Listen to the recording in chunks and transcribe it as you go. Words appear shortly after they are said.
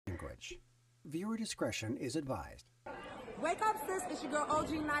message. Viewer discretion is advised. Wake up, sis. It's your girl OG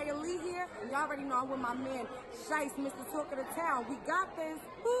Nia Lee here. And y'all already know I'm with my man Shice, Mr. Talk of the Town. We got this.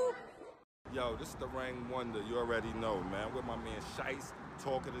 Woo! Yo, this is the Rain Wonder. You already know, man. With my man Shice,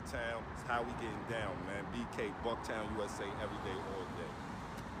 Talk of the Town. It's how we getting down, man. BK, Bucktown, USA, every day, all day.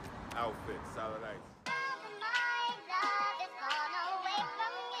 Outfit, solid ice.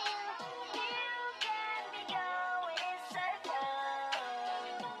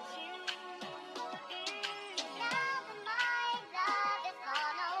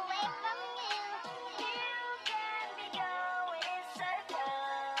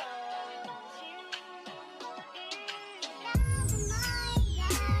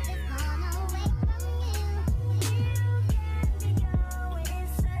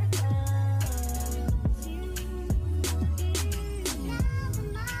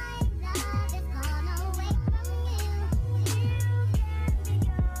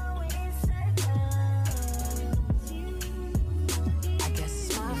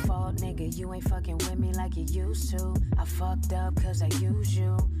 You ain't fucking with me like you used to. I fucked up cause I used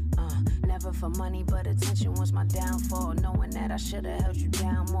you. Never for money, but attention was my downfall. Knowing that I should've held you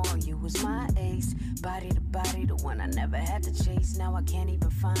down more. You was my ace, body to body, the one I never had to chase. Now I can't even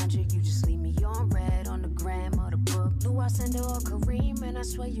find you. You just leave me on red on the gram or the book. Blue Alcindor or Kareem, and I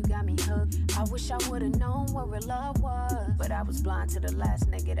swear you got me hooked. I wish I would've known what real love was, but I was blind to the last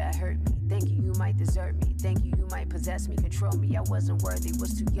nigga that hurt me. Thinking you might desert me, thinking you might possess me, control me. I wasn't worthy,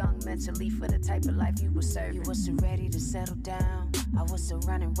 was too young mentally for the type of life you were serving. You was too ready to settle down, I was still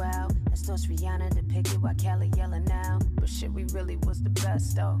running wild. As those Rihanna depicted while Kelly yelling now. But shit, we really was the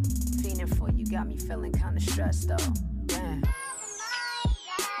best though. Fiending for you got me feeling kinda stressed though. Damn.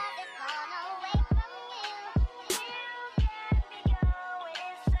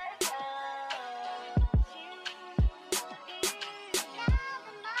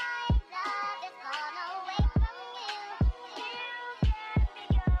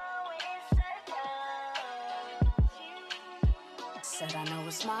 Said I know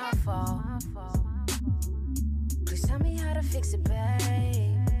it's my fault. Please tell me how to fix it,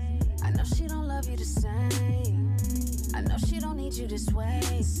 babe. I know she don't love you the same. I know she don't need you this way.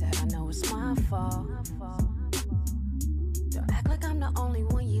 Said I know it's my fault. Don't act like I'm the only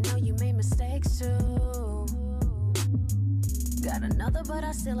one. You know you made mistakes too. Got another, but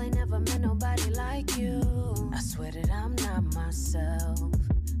I still ain't never met nobody like you. I swear that I'm not myself.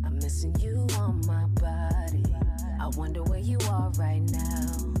 I'm missing you on my body. I wonder where you are right now.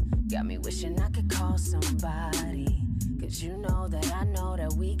 Got me wishing I could call somebody. Cause you know that I know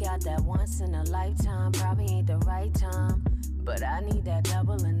that we got that once in a lifetime. Probably ain't the right time, but I need that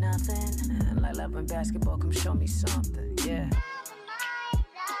double or nothing. And like loving basketball, come show me something, yeah.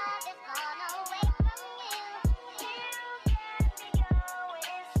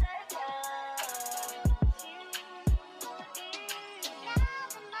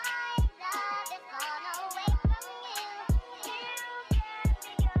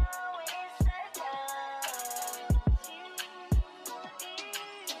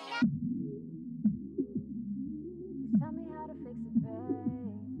 Tell me how to fix it, babe.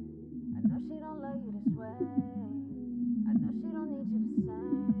 I know she don't love you this way. I know she don't need you the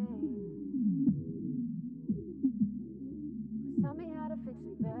same. Tell me how to fix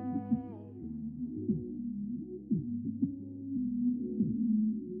it, babe.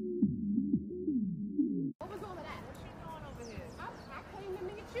 What was all of that? What you doing over here? I came to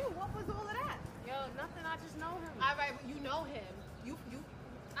meet you. What was all of that? Yo, nothing. I just know him. All right, but you know him. You.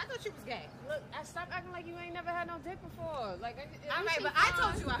 I thought you was gay. Look, stop acting like you ain't never had no dick before. Like, All right, but I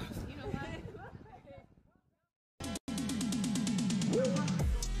told you I was. You know what?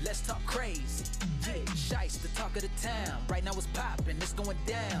 Let's talk crazy. Yeah, Shice, the talk of the town. Right now it's popping, it's going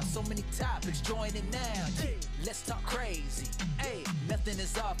down. So many topics, join it now. Yeah, let's talk crazy. Hey, nothing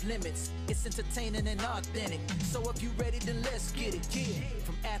is off limits. It's entertaining and authentic. So if you ready, then let's get it. Yeah,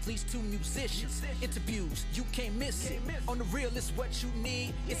 from athletes to musicians, interviews, you can't miss it. On the real, it's what you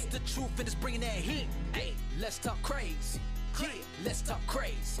need. It's the truth and it's bringing that heat. Hey, let's talk crazy. Yeah, let's talk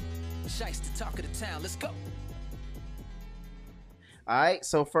crazy. Shice, the talk of the town. Let's go. Alright,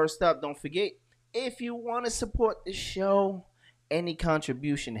 so first up, don't forget, if you want to support the show, any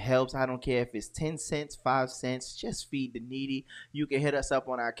contribution helps. I don't care if it's 10 cents, 5 cents, just feed the needy. You can hit us up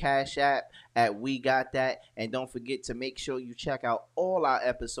on our Cash App at We Got That. And don't forget to make sure you check out all our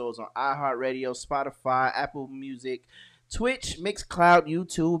episodes on iHeartRadio, Spotify, Apple Music, Twitch, Mixcloud,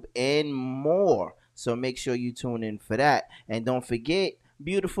 YouTube, and more. So make sure you tune in for that. And don't forget,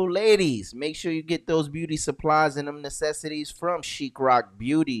 beautiful ladies, make sure you get those beauty supplies and them necessities from Chic Rock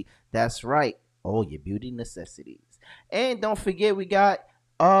Beauty. That's right, all your beauty necessities. And don't forget, we got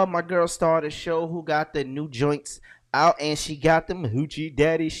My girl started a show who got the new joints out, and she got them hoochie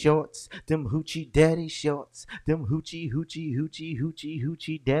daddy shorts. Them hoochie daddy shorts. Them hoochie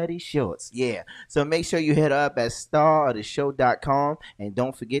daddy shorts. Yeah. So make sure you hit her up at staroftheshow.com, and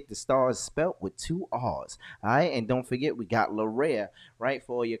don't forget the star is spelt with 2 R's. All right. And don't forget we got Larrea, right,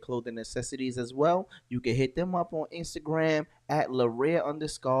 for all your clothing necessities as well. You can hit them up on Instagram at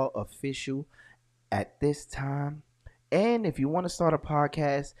Larrea_official at this time. And if you want to start a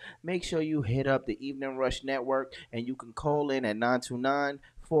podcast, make sure you hit up the Evening Rush Network, and you can call in at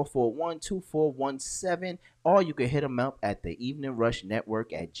 929-441-2417, or you can hit them up at the Evening Rush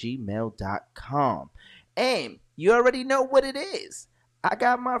Network at gmail.com. And you already know what it is. I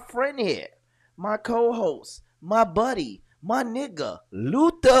got my friend here, my co-host, my buddy, my nigga,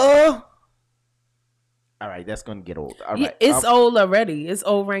 Luther. All right, that's going to get old. All right. It's old already. It's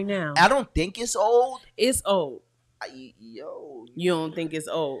old right now. I don't think it's old. It's old. Yo, you don't think it's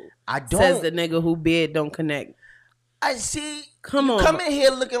old? I don't. Says the nigga who bed don't connect. I see. Come on, come in here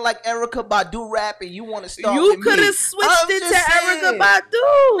looking like Erykah Badu rap, and you want to start. You could have switched it to Erykah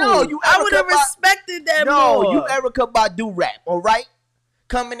Badu. No, you. I would have respected that more. No, you Erykah Badu rap. All right,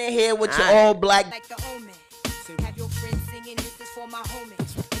 coming in here with your all black. Like the omen. Have your friends singing, this is for my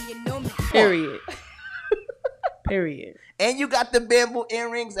homies, and you know me. Period. Period. And you got the bamboo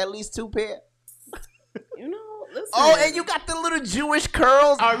earrings, at least 2 pair. You know. Listen. Oh, and you got the little Jewish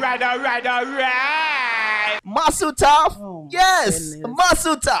curls. All right. Mazel tov. Oh, yes, goodness.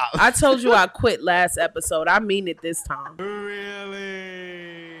 Mazel tov. I told you I quit last episode. I mean it this time.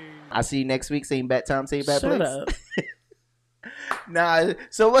 Really? I'll see you next week. Same bat time, same bat place. Shut up. Nah.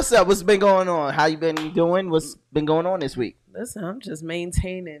 So what's up? What's been going on? How you been doing? What's been going on this week? Listen, I'm just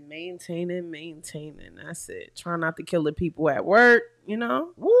maintaining. That's it. Try not to kill the people at work, you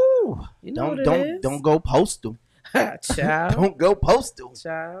know? Woo! You know don't go postal. Child. Don't go postal.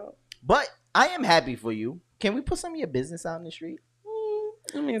 Child. But I am happy for you. Can we put some of your business out in the street?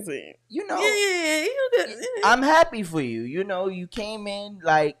 Let me see. You know. Yeah. You good. I'm happy for you. You know, you came in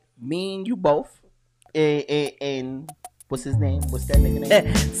like me and you both. And what's his name? What's that nigga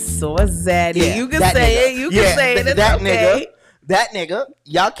name? So Zaddy. Yeah, you can say nigga. it. You can say it. It's that okay. That nigga.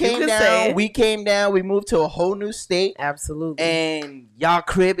 Y'all came down. We came down. We moved to a whole new state. Absolutely. And y'all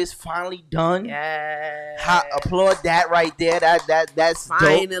crib is finally done. Yeah. Applaud that right there. That's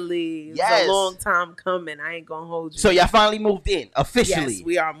finally. Dope. Yes. It's a long time coming. I ain't gonna hold you. So y'all finally moved in officially. Yes,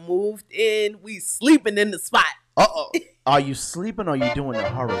 we are moved in. We sleeping in the spot. Uh-oh. Are you sleeping or are you doing the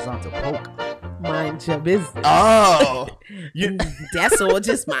horizontal poke? Mind your business. Oh. That's all.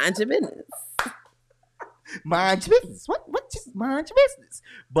 Just mind your business. Mind your business. What? Just mind your business.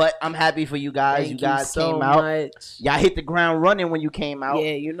 But I'm happy for you guys. Thank you guys so came out. much. Y'all hit the ground running when you came out.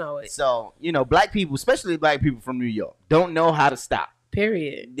 Yeah, you know it. So, black people, especially black people from New York, don't know how to stop.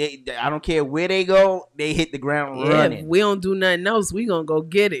 Period. I don't care where they go, they hit the ground running. If we don't do nothing else, we gonna go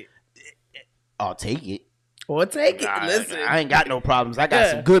get it. I'll take it. Or take it. Listen, I ain't got no problems. I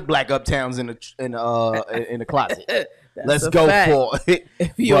got some good black uptowns in the closet. Let's go for it.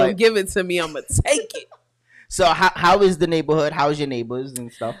 If you don't give it to me, I'm gonna take it. So how is the neighborhood? How's your neighbors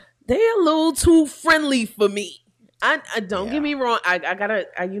and stuff? They're a little too friendly for me. I don't get me wrong. I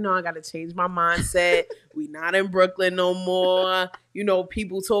gotta change my mindset. We not in Brooklyn no more.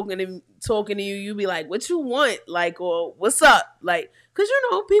 People talking to you. You be like, what you want? Like, or what's up? Like, cause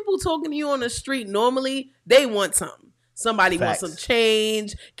people talking to you on the street normally they want something. Somebody wants some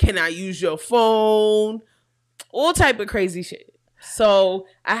change. Can I use your phone? All type of crazy shit. So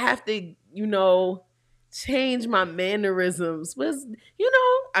I have to, change my mannerisms.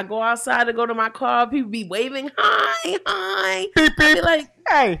 I go outside to go to my car. People be waving, hi. Beep, beep. I be like,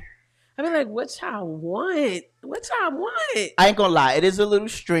 hey. I be like, what y'all want? I ain't gonna lie, it is a little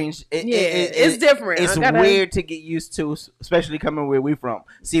strange. It's different. It's weird to get used to, especially coming where we from.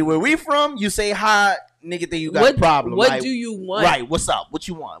 See, where we from, you say hi, nigga, think you got a problem. What do you want? Right, what's up? What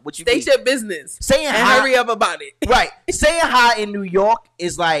you want? What you State your business. Saying and hi, hurry up about it. Right. Saying hi in New York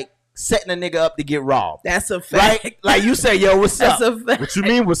is like setting a nigga up to get robbed. That's a fact. Right? Like you say, yo, what's up? That's a fact. What you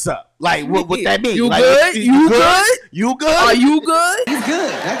mean, what's up? Like, what that mean? You like, good? You good? You good? Are you good? He's good.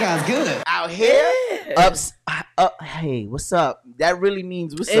 That guy's good. Out here, hey, what's up? That really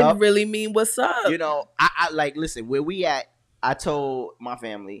means what's up. It really mean what's up. I like, listen, where we at, I told my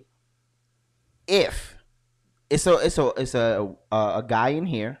family, if it's a guy in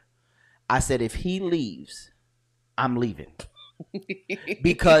here, I said, if he leaves, I'm leaving.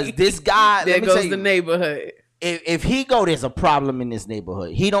 Because this guy, there goes the neighborhood. If he go, there's a problem in this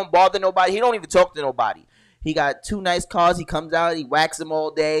neighborhood. He don't bother nobody. He don't even talk to nobody. He got 2 nice cars. He comes out, he whacks them all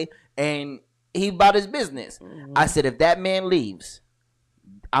day, and he about his business. Mm-hmm. I said, if that man leaves,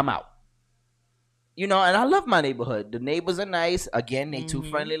 I'm out. You know, and I love my neighborhood. The neighbors are nice. Again, they too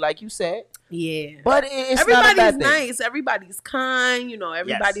friendly, like you said. Yeah. But it's everybody's not a bad thing. nice. Everybody's kind. You know,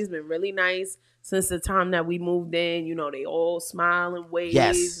 everybody's been really nice since the time that we moved in. You know, they all smile and wave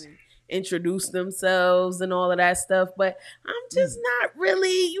and introduce themselves and all of that stuff. But I'm just not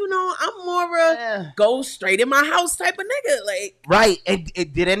really, you know, I'm more a go straight in my house type of nigga. Like, right.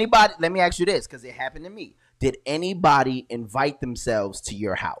 And did anybody, let me ask you this, because it happened to me. Did anybody invite themselves to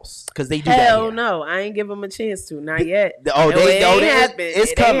your house? Because they do that. Hell no, I ain't give them a chance to. Not yet. It ain't happened.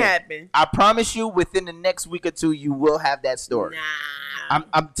 It's coming. Ain't happened. I promise you, within the next week or two, you will have that story. Nah.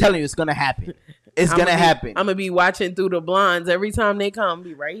 I'm telling you, it's gonna happen. It's gonna happen. I'm gonna be watching through the blinds every time they come.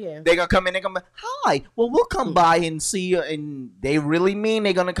 Be right here. They're gonna come in. They're gonna be, hi. Well, we'll come by and see you. And they really mean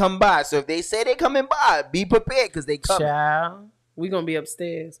they're gonna come by. So if they say they coming by, be prepared because they come. Child. We gonna be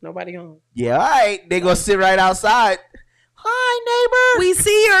upstairs. Nobody home. Yeah, all right. They gonna sit right outside. Hi, neighbor. We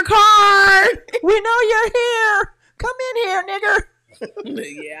see your car. We know you're here. Come in here, nigger.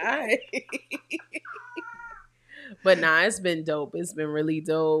 Yeah. All right. But nah, it's been dope. It's been really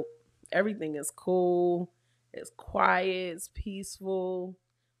dope. Everything is cool. It's quiet. It's peaceful.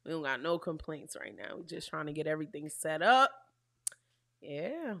 We don't got no complaints right now. We're just trying to get everything set up.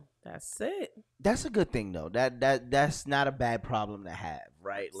 Yeah, that's it. That's a good thing though. That's not a bad problem to have,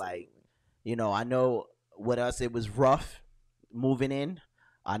 right? Absolutely. Like, you know, I know with us it was rough moving in.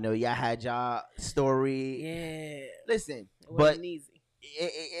 I know y'all had y'all story. Yeah. Listen, it but wasn't easy.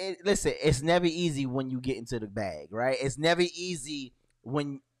 Listen, it's never easy when you get into the bag, right? It's never easy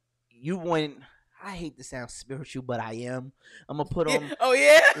when I hate to sound spiritual, but I am. I'm gonna put on. Oh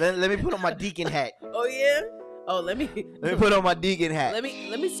yeah. Let me put on my deacon hat. Oh yeah. Oh, let me put on my deacon hat. Let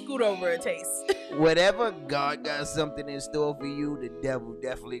me scoot over a taste. Whatever God got something in store for you, the devil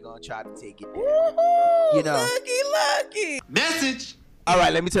definitely gonna try to take it down. Woo-hoo, you know, lucky. Message. All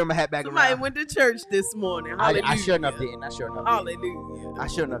right, let me turn my hat back Somebody around. went to church this morning. I sure enough didn't. Hallelujah. I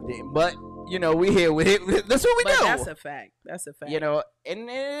sure enough didn't. But you know, we here with it. That's what we do. That's a fact. That's a fact. You know, and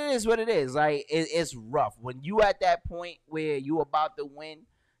it is what it is. Like it's rough when you at that point where you about to win.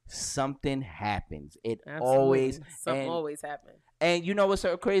 Something happens. It Absolutely. always always happens. And you know what's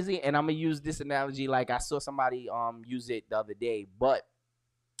so crazy? And I'm gonna use this analogy. Like I saw somebody use it the other day, but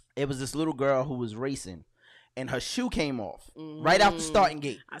it was this little girl who was racing, and her shoe came off right out the starting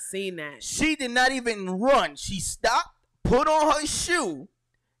gate. I seen that. She did not even run. She stopped, put on her shoe,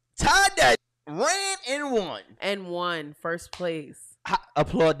 tied that, ran and won. And won first place. I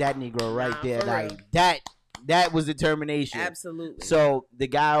applaud that Negro right there. Like real. That was determination. Absolutely. So the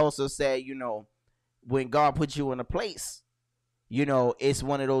guy also said, you know, when God puts you in a place, you know, it's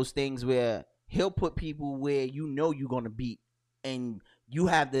one of those things where he'll put people where you know you're going to beat and you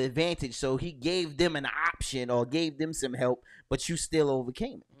have the advantage. So he gave them an option or gave them some help, but you still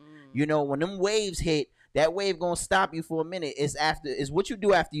overcame it. You know, when them waves hit, that wave going to stop you for a minute. It's what you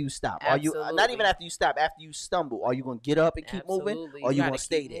do after you stop. Absolutely. Are you not even after you stop, after you stumble, are you going to get up and keep moving or you going to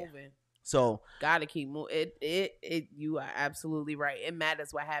stay there? Moving. So gotta keep moving. You are absolutely right. It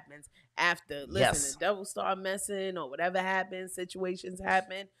matters what happens after. Listen, the devil start messing or whatever happens, situations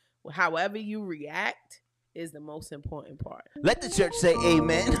happen. However you react is the most important part. Let the church say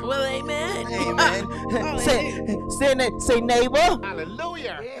amen. Well, amen. Amen. say neighbor.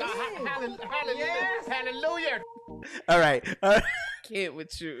 Hallelujah. Hallelujah. All right. Can't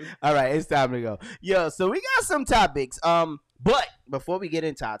with you. All right, it's time to go. Yo, so we got some topics. But before we get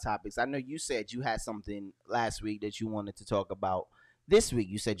into our topics, I know you said you had something last week that you wanted to talk about this week.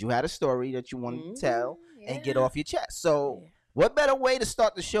 You said you had a story that you wanted to tell and get off your chest. So what better way to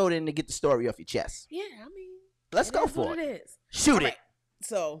start the show than to get the story off your chest? Yeah, I mean, let's go for what it is. Shoot it.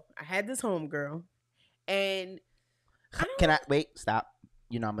 So I had this homegirl, and can I wait? Stop.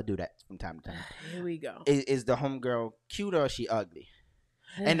 You know I'm gonna do that from time to time. Here we go. Is the homegirl cute or is she ugly?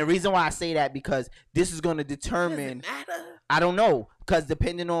 And the reason why I say that because this is going to determine. Does it matter? I don't know, because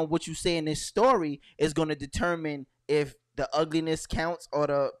depending on what you say in this story is going to determine if the ugliness counts or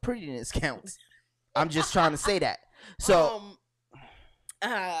the prettiness counts. I'm just trying to say that. So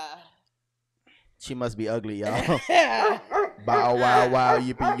she must be ugly, y'all. Bow wow wow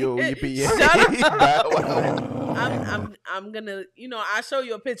yippee yo yippee yay. Bow wow. I'm gonna, I'll show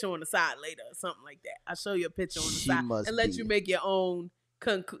you a picture on the side later or something like that. I'll show you a picture on the side and let you make your own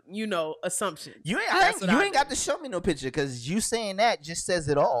assumptions. You ain't got to show me no picture because you saying that just says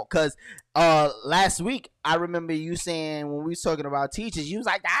it all. Because last week I remember you saying when we was talking about teachers, you was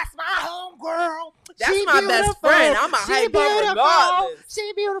like, "That's my homegirl. That's my best friend. I'm a hype her regardless.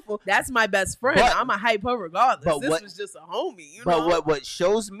 She beautiful. That's my best friend. I'm a hype her regardless. This was just a homie. But what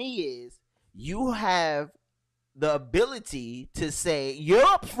shows me is you have the ability to say you're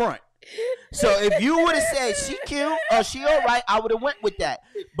up front. So if you would have said she cute or she all right, I would have went with that.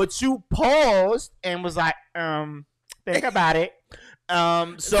 But you paused and was like, think about it.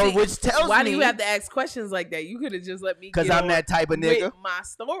 So See, which tells why me, do you have to ask questions like that? You could have just let me. Because get I'm on that type of nigga. with my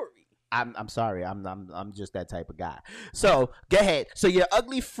story. I'm sorry. I'm just that type of guy. So go ahead. So your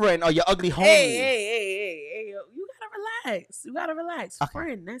ugly friend or your ugly homie. Hey, you gotta relax. You gotta relax, Okay.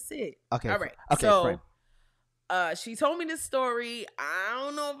 friend. That's it. Okay. All right. Okay, so, friend. she told me this story. I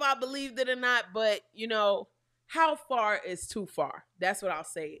don't know if I believed it or not, but you know, how far is too far? That's what I'll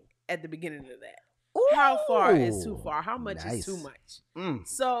say at the beginning of that. How far is too far? How much is too much?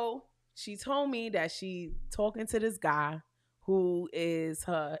 So she told me that she talking to this guy who is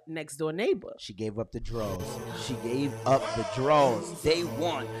her next door neighbor. She gave up the drawers. She gave up the drawers. Day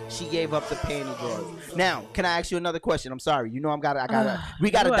one, she gave up the panty drawers. Now, can I ask you another question? I'm sorry. You know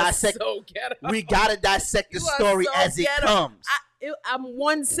we gotta dissect. So ghetto. We gotta dissect the You are story so as it ghetto. comes. I'm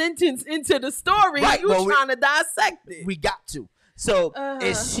one sentence into the story. Right, You well, trying to dissect it? We got to. So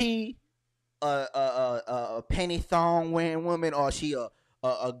is she a penny thong wearing woman, or is she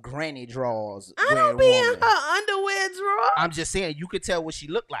a granny drawers I wearing don't be in woman? her underwear drawer. I'm just saying, you could tell what she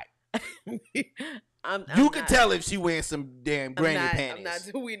looked like. I'm You not- could tell if she wearing some damn granny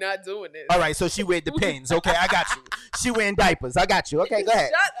panties. We not doing this. All right, so she wear Depends. Okay, I got you. She wearing diapers. I got you. Okay, go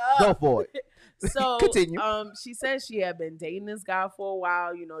ahead. Shut up. Go for it. So Continue. She said she had been dating this guy for a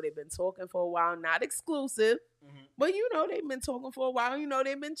while. You know, they've been talking for a while, not exclusive, but you know, they've been talking for a while. You know,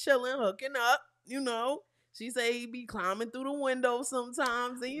 they've been chilling, hooking up. You know, she said he be climbing through the window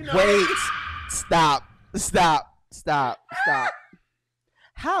sometimes, and you know. Wait, stop.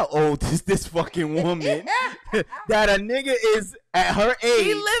 How old is this fucking woman that a nigga is at her age?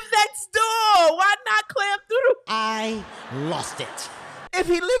 He lived next door. Why not climb through the? I lost it. If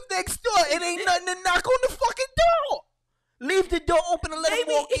he lived next door, it ain't nothing to knock on the fucking door. Leave the door open and let him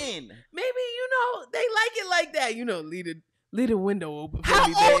walk in. Maybe you know they like it like that. You know, leave the window open for How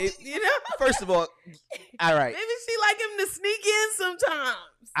me, old- babe. You know. First of all, all right. Maybe she like him to sneak in sometimes.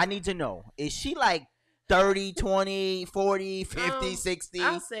 I need to know, is she like 30, 20, 40, 50, 60?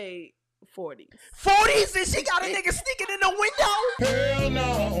 I'll say 40s. 40s and she got a nigga sneaking in the window? Hell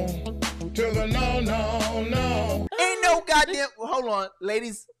no. To the no. Ain't no goddamn. Hold on,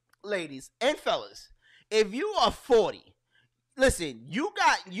 ladies, and fellas. If you are 40, listen, you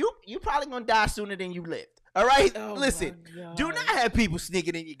probably gonna die sooner than you lived. All right, Oh listen. my God. Do not have people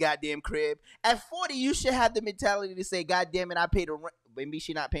sneaking in your goddamn crib. At 40, you should have the mentality to say, "God damn it, I pay the rent." Maybe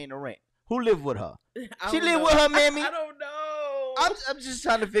she not paying the rent. Who live with her? I She don't live know. with her mammy. I don't know. I'm just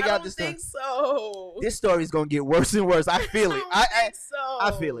trying to figure I out don't this think stuff. so. This story's gonna get worse and worse. I feel it. don't I think so.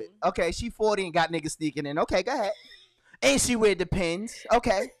 I feel it. Okay, she 40 and got niggas sneaking in. Okay, go ahead. And she wear Depends.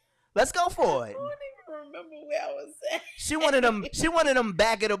 Okay, let's go for it. I don't even remember where I was at. She one of them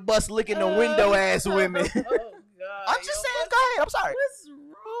back of the bus licking the window ass women. Oh God. I'm just saying. Go ahead. I'm sorry. What's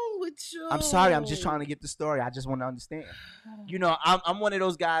wrong with you? I'm sorry. I'm just trying to get the story. I just want to understand. You know, I'm one of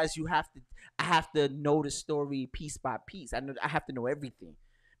those guys. I have to know the story piece by piece. I have to know everything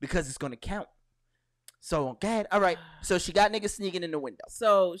because it's gonna count. So go ahead. All right. So she got niggas sneaking in the window.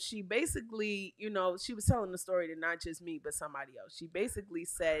 So she basically, you know, she was telling the story to not just me, but somebody else. She basically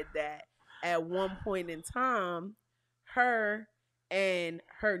said that at one point in time, her and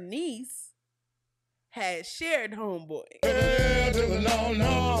her niece had shared homeboy. Hell to the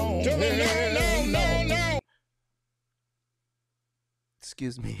no. To the no.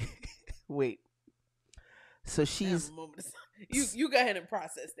 Excuse me. Wait. So she's You go ahead and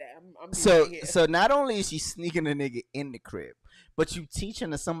process that. I'm so here. so not only is she sneaking a nigga in the crib, but you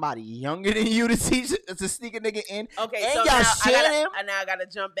teaching to somebody younger than you to sneak a nigga in. Okay, and so y'all now share him. I gotta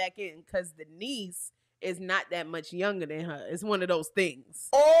jump back in because the niece is not that much younger than her. It's one of those things.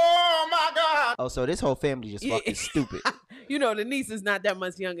 Oh my God. Oh, so this whole family just fucking stupid. You know, the niece is not that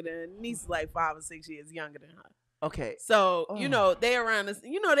much younger than her. The niece is like 5 or 6 years younger than her. Okay. So you know they're around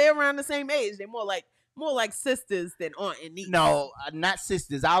the same age. They're more like sisters than aunt and niece. No, not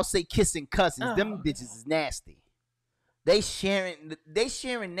sisters. I'll say kissing cousins. Oh. Them bitches is nasty. They sharing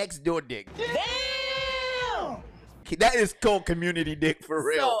next door dick. Damn. That is called community dick for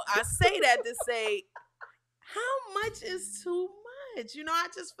real. So I say that to say, how much is too much? You know, I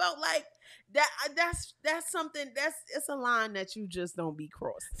just felt like that's something it's a line that you just don't be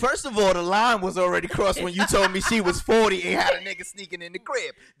crossing. First of all, the line was already crossed when you told me she was 40 and had a nigga sneaking in the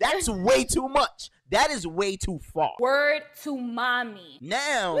crib. That's way too much. That is way too far. Word to mommy.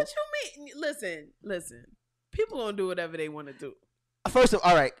 Now, What you mean? Listen. People gonna do whatever they want to do. first of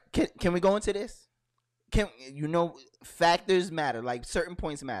all right, can we go into this? Factors matter. Like certain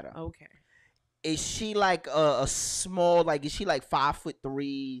points matter. Okay. is she like a small, like, is she like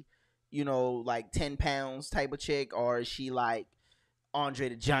 5'3", you know, like 10 pounds type of chick, or is she like Andre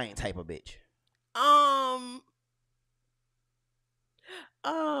the Giant type of bitch?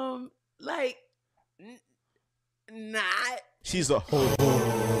 Like, not. She's a hoe.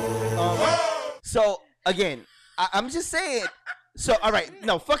 So again, I'm just saying. So all right,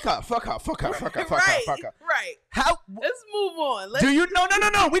 no, fuck her. Right. How? Let's move on. Do you? No.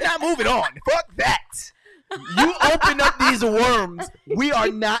 We're not moving on. Fuck that. You open up these worms. We are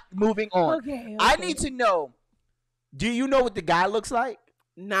not moving on. Okay. I need to know. Do you know what the guy looks like?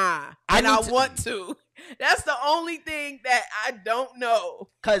 Nah, and I want to. That's the only thing that I don't know.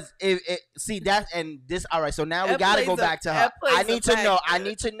 Cause see that and this. All right, so now we That gotta plays go a- back to her. that plays I a need to know. I factor.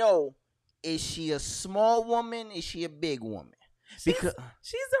 need to know. Is she a small woman? Is she a big woman? Because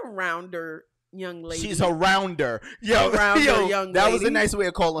She's a rounder young lady. she's a rounder. Yo, rounder young that was a lady. nice way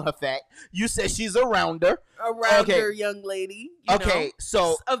of calling her fat. You said she's a rounder. A rounder Okay. young lady. Okay, know,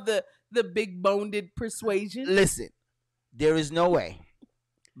 so of the big boned persuasion. listen, there is no way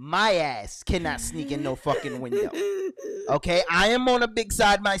my ass cannot sneak in no fucking window. Okay, I am on a big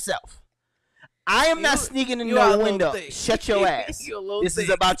side myself. I am not sneaking in you are a no little window. thick. Shut your ass. You a little This is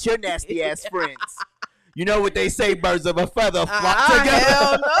thick. about your nasty ass friends. You know what they say, birds of a feather flock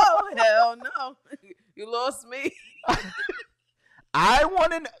together. Hell no. You lost me. I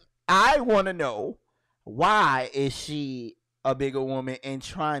want to know, why is she a bigger woman and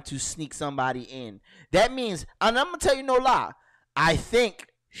trying to sneak somebody in? That means, and I'm gonna tell you no lie, I think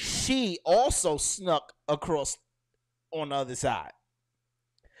she also snuck across on the other side.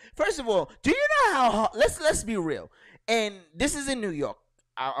 First of all, do you know how hard, let's be real, and this is in New York,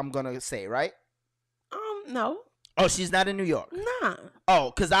 I'm gonna say, right? No. Oh, she's not in New York. Nah.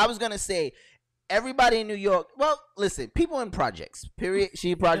 Oh, because I was gonna say everybody in New York. Well, listen, people in projects. Period.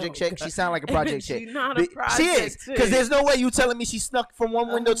 She a project chick. She sound like a project chick. She's not a project She is, because chick. there's no way you telling me she snuck from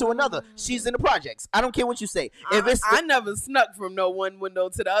one window to another. She's in the projects. I don't care what you say. If it's I never snuck from no one window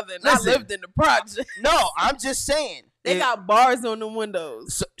to the other, and Listen. I lived in the project. no, I'm just saying. They got bars on the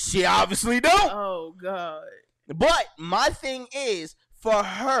windows. So, she obviously don't. Oh God. But my thing is, for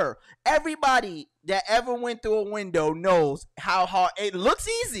her, everybody that ever went through a window knows how hard it looks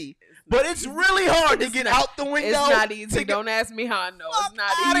easy, but it's really hard to get out the window. It's not easy. to get- Don't ask me how I know. It's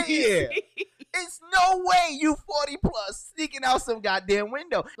not outta easy. here. It's no way you 40 plus sneaking out some goddamn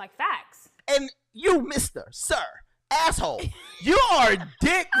window. Like facts. And you, mister, sir, asshole, you are a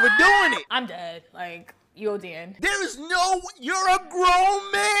dick for doing it. I'm dead. Like, you OD'ing. There is no, you're a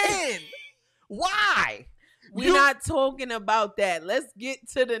grown man. Why? We're not talking about that. Let's get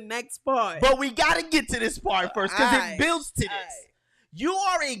to the next part. But we got to get to this part first because Aight. it builds to this. You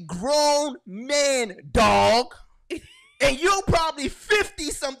are a grown man, dog. And you're probably 50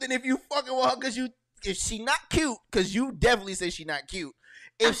 something if you fucking with her, because if she not cute, because you definitely say she not cute.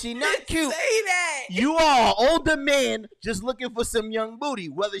 If she not cute, say that. You are an older man just looking for some young booty,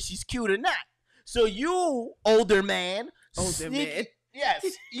 whether she's cute or not. So you, older man, man. Yes,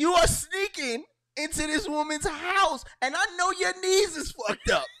 you are sneaking into this woman's house, and I know your knees is fucked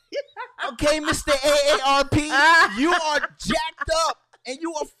up. Okay, Mr. AARP, you are jacked up, and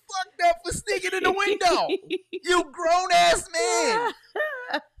you are fucked up for sneaking in the window. You grown ass man.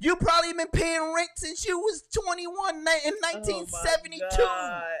 You probably been paying rent since you was 21 in 1972.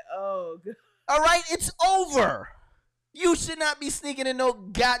 Oh God. All right, it's over. You should not be sneaking in no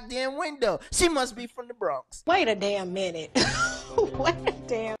goddamn window. She must be from the Bronx. Wait a damn minute. Wait a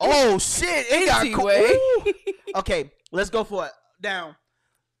damn. Oh shit! It got Anyway. cool. Okay, let's go for it. Now,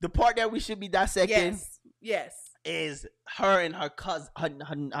 the part that we should be dissecting Yes. is her and her cousin,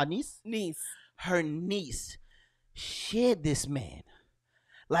 her niece. Niece. Her niece shared this man.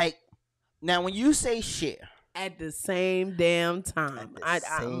 Like, now when you say share, At the same damn time.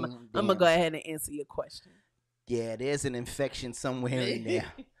 I'm gonna go ahead and answer your question. yeah, there's an infection somewhere in there.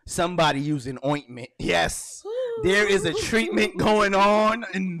 Somebody using ointment. Yes, there is a treatment going on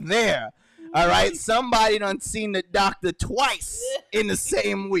in there. All right, somebody done seen the doctor twice in the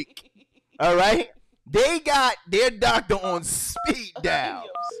same week. All right, they got their doctor on speed dial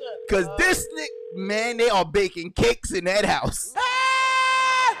because this man, they are baking cakes in that house.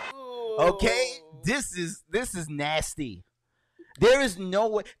 Okay, this is nasty. There is no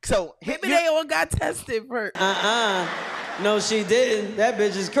way. So maybe they all got tested first. No, she didn't. That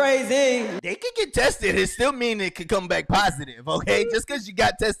bitch is crazy. They could get tested. It still mean it could come back positive. Okay, just because you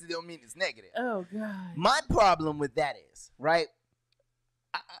got tested don't mean it's negative. Oh God. My problem with that is, right?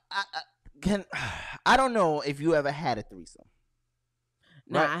 I don't know if you ever had a threesome.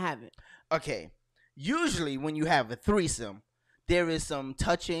 No, right? I haven't. Okay. Usually when you have a threesome, there is some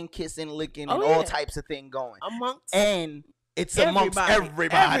touching, kissing, licking, and Oh, all yeah. types of thing going. And it's amongst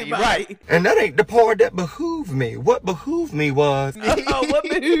everybody, right? And that ain't the part that behooved me. What behooved me was... what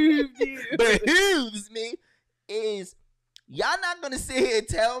behooved you? Behooves me is y'all not gonna sit here and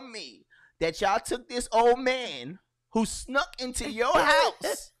tell me that y'all took this old man who snuck into your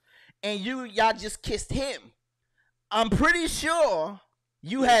house and y'all just kissed him. I'm pretty sure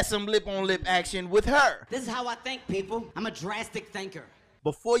you had some lip-on-lip action with her. This is how I think, people. I'm a drastic thinker.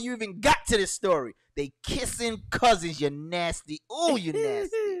 Before you even got to this story, they kissing cousins. You're nasty. Oh, you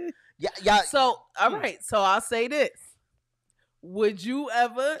nasty. Yeah. So, all right. So I'll say this. Would you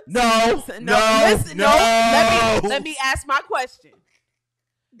ever? No. Listen, let me ask my question.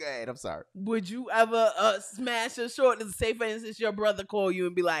 Go ahead. I'm sorry. Would you ever smash a short? Say, for instance, your brother call you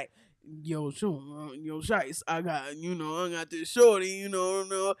and be like, "Yo, Shice, I got this shorty.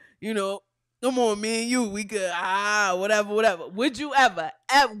 Come on, me and you, we could whatever. Would you ever?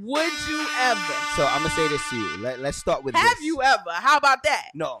 Would you ever? So I'm gonna say this to you. Let's start with Have this. you ever? How about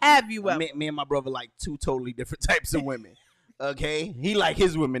that? No. Have you ever? Me and my brother like two totally different types of women. Okay, he like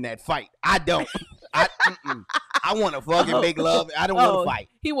his women that fight. I don't. I want to fucking make love. I don't want to fight.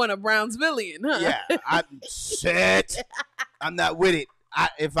 He want a Brownsvillian, huh? Yeah, I'm not with it.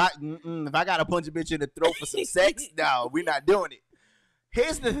 If I gotta punch a bitch in the throat for some sex, no, we're not doing it.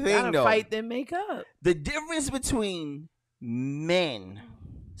 Here's the thing, Gotta though. fight then make up. The difference between men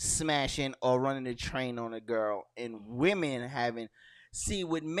smashing or running a train on a girl and women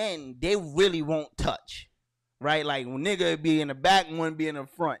with men, they really won't touch, right? Like, when nigga be in the back and one be in the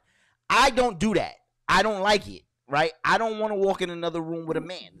front. I don't do that. I don't like it, right? I don't want to walk in another room with a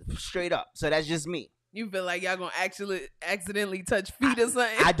man, straight up. So that's just me. You feel like y'all gonna actually accidentally touch feet or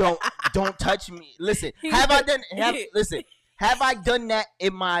something? I don't touch me. Listen, have I done that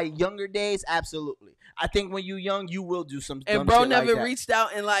in my younger days? Absolutely. I think when you young, you will do some dumb and bro shit never like that. reached out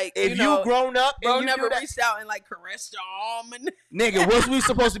and like If you grown up, bro and you never do that, reached out and like caressed your arm and nigga, what's we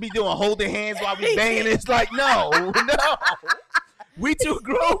supposed to be doing? Holding hands while we banging? It's like no. We too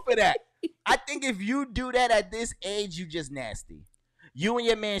grown for that. I think if you do that at this age, you just nasty. You and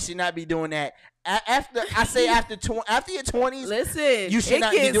your man should not be doing that. After your 20s, listen, you should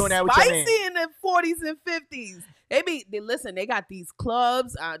not be doing that with your man. Spicy in the 40s and 50s. They got these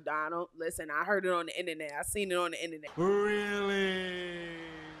clubs. I don't listen. I heard it on the internet. I seen it on the internet. Really?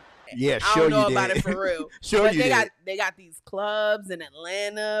 Yeah, I sure don't know you about did. it for real. Sure but you did. They got these clubs in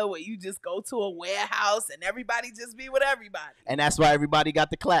Atlanta where you just go to a warehouse and everybody just be with everybody. And that's why everybody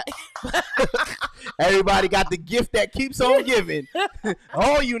got the clap. Everybody got the gift that keeps on giving.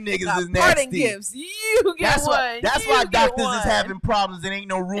 All you niggas is nasty. Parting gifts. You get one. That's why doctors is having problems and ain't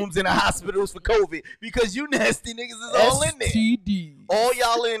no rooms in the hospitals for COVID. Because you nasty niggas is all in there. STD. All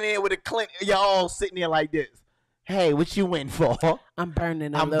y'all in there with a clinic. Y'all all sitting there like this. Hey, what you in for? I'm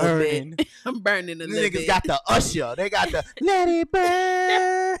burning a little bit. I'm burning a little bit. Niggas got the usher. They got the let it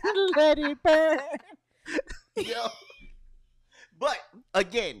burn, let it burn. Yo. But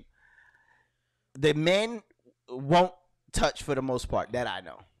again, the men won't touch for the most part that I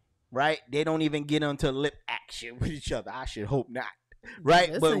know. Right? They don't even get into lip action with each other. I should hope not.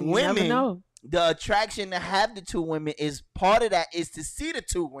 Right? Listen, but you never know. women, the attraction to have the two women is part of that is to see the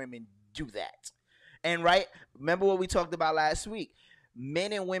two women do that. And right, remember what we talked about last week.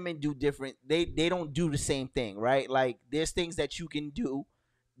 Men and women do different. They don't do the same thing, right? Like there's things that you can do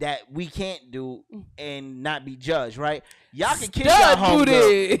that we can't do and not be judged, right? Y'all can kiss your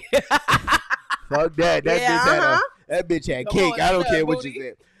homegirl. Fuck that. That bitch had cake. I don't care what you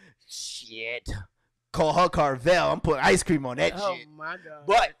said. Shit. Call her Carvel. I'm putting ice cream on that shit. Oh my god.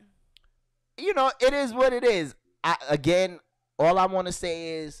 But it is what it is. All I want to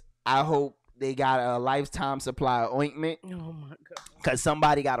say is I hope they got a lifetime supply of ointment. Oh my god! Because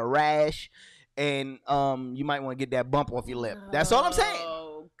somebody got a rash, and you might want to get that bump off your lip. That's all I'm saying.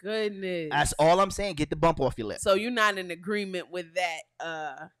 Oh goodness! That's all I'm saying. Get the bump off your lip. So you're not in agreement with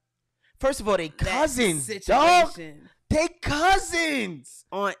that? First of all, they cousins, dog. They cousins,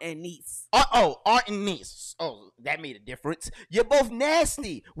 aunt and niece. Aunt and niece. Oh, that made a difference. You're both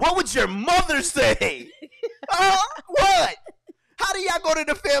nasty. What would your mother say? What? How do y'all go to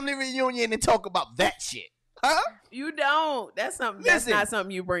the family reunion and talk about that shit? Huh? You don't. That's something. That's not something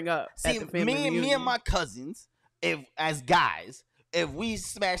you bring up. See, me and my cousins, as guys, if we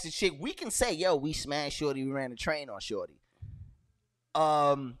smash the chick, we can say, "Yo, we smashed Shorty. We ran a train on Shorty."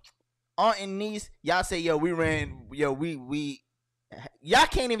 Aunt and niece, y'all say, "Yo, we ran. Yo, we." Y'all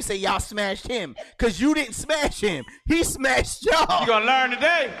can't even say y'all smashed him because you didn't smash him. He smashed y'all. You gonna learn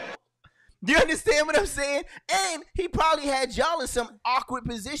today. Do you understand what I'm saying? And he probably had y'all in some awkward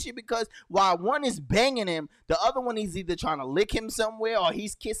position because while one is banging him, the other one is either trying to lick him somewhere or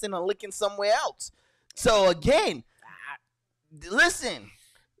he's kissing or licking somewhere else. So again, listen,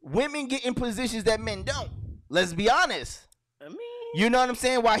 women get in positions that men don't. Let's be honest. I mean, you know what I'm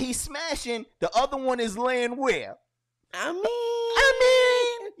saying? While he's smashing, the other one is laying where? I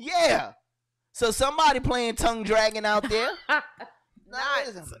mean, yeah. So somebody playing tongue dragging out there.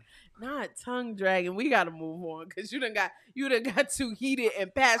 Not tongue dragging. We gotta move on because you done got too heated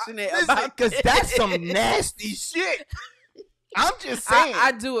and passionate about because that's some nasty shit. I'm just saying.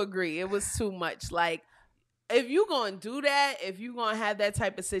 I do agree. It was too much. Like, if you gonna do that, if you gonna have that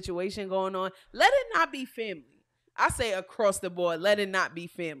type of situation going on, let it not be family. I say across the board, let it not be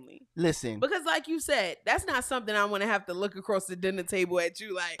family. Listen. Because like you said, that's not something I want to have to look across the dinner table at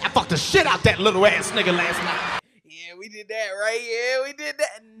you like, I fucked the shit out that little ass nigga last night. Yeah, we did that, right? Yeah, we did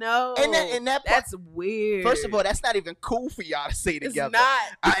that. No. And that's weird. First of all, that's not even cool for y'all to say together.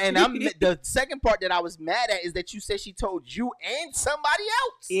 It's not. The second part that I was mad at is that you said she told you and somebody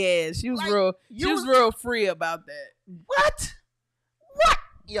else. Yeah, she was like, real free about that. What?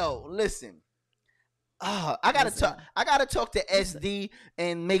 Yo, listen. I gotta talk to SD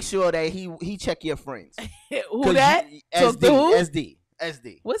and make sure that he check your friends. Who that? SD.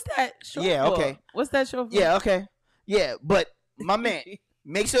 What's that show Yeah, for? okay. What's that show for? Yeah, okay. Yeah, but my man,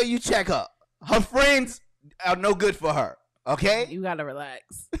 make sure you check her. Her friends are no good for her. Okay? You gotta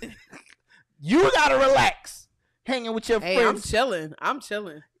relax. You gotta relax. Hanging with your friends. I'm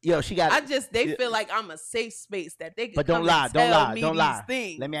chilling. Yo, she got. They feel like I'm a safe space that they can. But don't come lie. and Don't tell lie. me Don't these lie.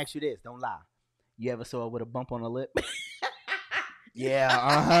 things. Let me ask you this. Don't lie. You ever saw her with a bump on her lip?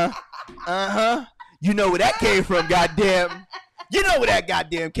 Yeah. You know where that came from, goddamn. You know where that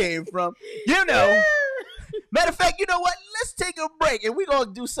goddamn came from. You know. Matter of fact, you know what? Let's take a break and we're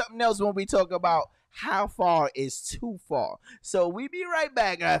gonna do something else when we talk about how far is too far. So we be right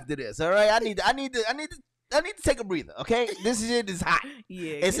back after this. All right. I need to take a breather. Okay. This shit is hot.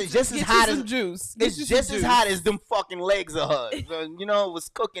 Yeah. It's just as hot as juice. It's just as hot as them fucking legs of hers. So, you know, it was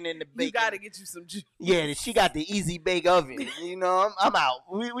cooking in the bacon. You gotta get you some juice. Yeah, she got the easy bake oven. You know, I'm out.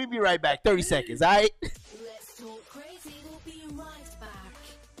 We be right back. 30 seconds. All right. Let's talk crazy. We'll be right back.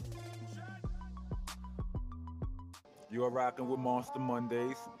 You are rocking with Monster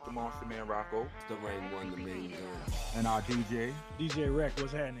Mondays, the Monster Man Rocco. The Rain One, the main gun. And our DJ. DJ Rec,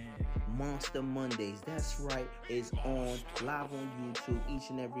 what's happening? Monster Mondays, that's right, is on live on YouTube each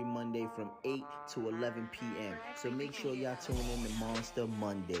and every Monday from 8 to 11 p.m. So make sure y'all tune in to Monster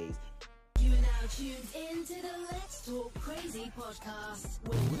Mondays. You are now tuned into the Let's Talk Crazy podcast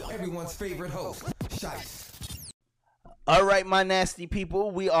with everyone's favorite host, Shice. All right, my nasty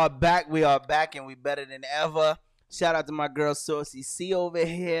people, we are back, and we better than ever. Shout out to my girl Saucy C over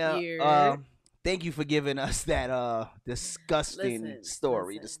here. Thank you for giving us that disgusting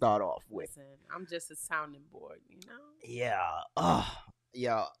story to start off with. Listen, I'm just a sounding board, you know? Yeah.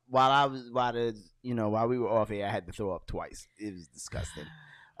 Yeah. While we were off here, I had to throw up twice. It was disgusting.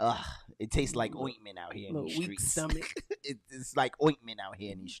 It tastes like ointment out here in these streets. Weak stomach. It's like ointment out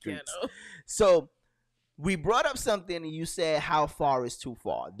here in these streets. So we brought up something and you said how far is too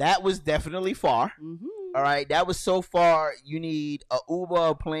far. That was definitely far. Mm-hmm. All right. That was so far you need a Uber,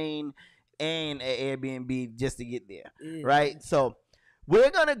 a plane, and an Airbnb just to get there. Yeah. Right. So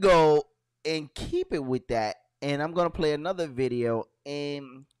we're going to go and keep it with that. And I'm going to play another video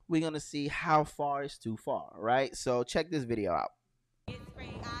and we're going to see how far is too far. Right. So check this video out. Like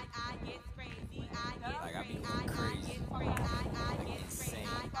I be going crazy. Like insane.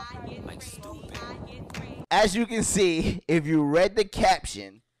 Like stupid. As you can see, if you read the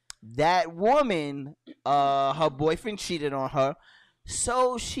caption, that woman, her boyfriend cheated on her.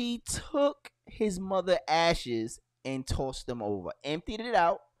 So she took his mother's ashes and tossed them over, emptied it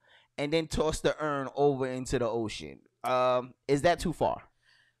out, and then tossed the urn over into the ocean. Is that too far?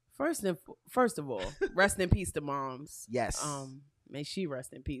 First of all, rest in peace to moms. Yes. May she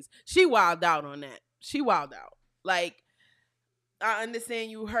rest in peace. She wilded out on that. She wilded out. Like, I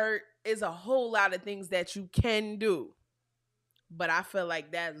understand you hurt. There's a whole lot of things that you can do, but I feel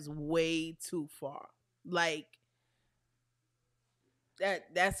like that is way too far. Like,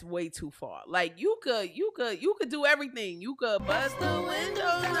 that's way too far. Like, you could do everything. You could bust the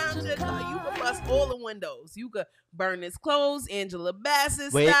windows. You could bust all the windows. You could burn his clothes, Angela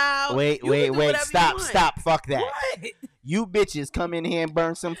Bassett style. Wait. Stop. Fuck that. What? You bitches come in here and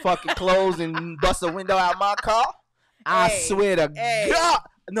burn some fucking clothes and bust a window out my car. I swear to God.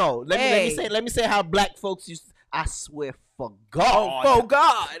 No, let me say how black folks used. I swear for God. Oh, for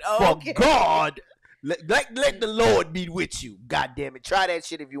God. Oh, for God. Let the Lord be with you. God damn it. Try that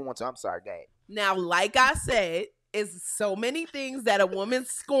shit if you want to. I'm sorry, go ahead. Now, like I said, it's so many things that a woman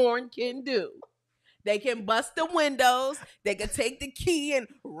scorned can do. They can bust the windows. They can take the key and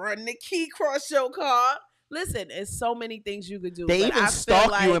run the key across your car. Listen, it's so many things you could do. They even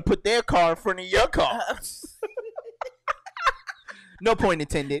stalk you and put their car in front of your car. No point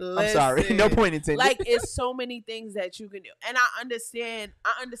intended. Listen, I'm sorry. No point intended. Like, it's so many things that you can do. And I understand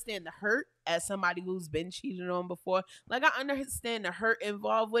the hurt as somebody who's been cheated on before. Like, I understand the hurt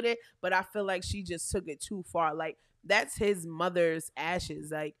involved with it, but I feel like she just took it too far. Like, that's his mother's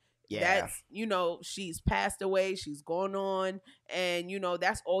ashes. Like, that's, she's passed away, she's gone on, and,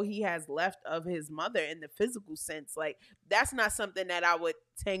 that's all he has left of his mother in the physical sense. Like, that's not something that I would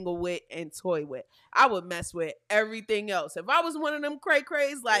tangle with and toy with. I would mess with everything else. If I was one of them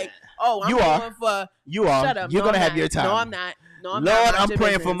cray-crays, like, I'm going for... You are. Shut up. You're going to have your time. No, I'm not. No, I'm Lord, not. I'm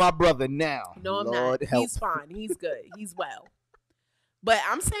praying for my brother now. No, I'm Lord, not. help. He's fine. He's good. He's well. But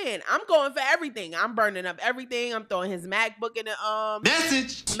I'm saying, I'm going for everything. I'm burning up everything. I'm throwing his MacBook in the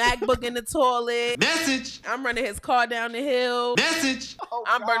MacBook in the toilet. I'm running his car down the hill.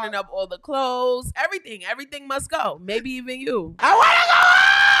 I'm burning up all the clothes. Everything. Everything must go. Maybe even you. I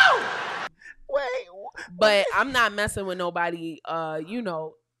want to go! Wait. But I'm not messing with nobody,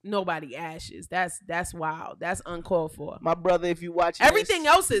 nobody ashes. That's wild. That's uncalled for. My brother, if you watch everything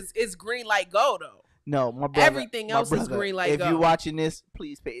else is green light go though. No, my brother. Everything else is green light go. If you're watching this,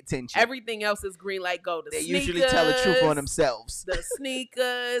 please pay attention. Everything else is green light go. They usually tell the truth on themselves. The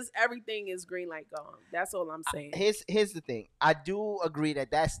sneakers, everything is green light go. That's all I'm saying. Here's the thing. I do agree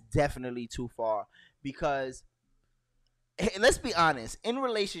that that's definitely too far because let's be honest. In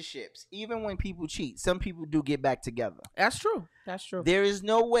relationships, even when people cheat, some people do get back together. That's true. That's true. There is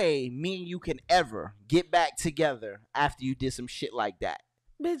no way me and you can ever get back together after you did some shit like that.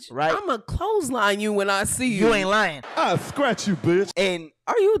 Bitch, right? I'm a closline you when I see you. You ain't lying. I'll scratch you, bitch. And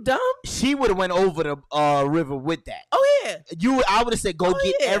are you dumb? She would have went over the river with that. Oh yeah. I would have said, go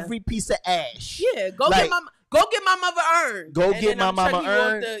get every piece of ash. Yeah, go get my mother urn. Go get my mama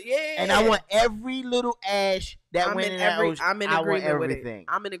urn. And I want every little ash that went in that ocean. I'm in agreement with it.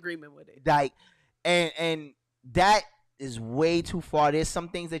 I'm in agreement with it. Like, and that is way too far. There's some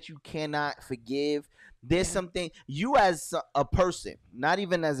things that you cannot forgive. There's something you as a person, not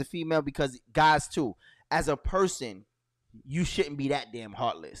even as a female, because guys too, as a person, you shouldn't be that damn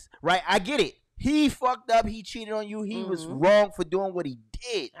heartless, right? I get it. He fucked up. He cheated on you. He was wrong for doing what he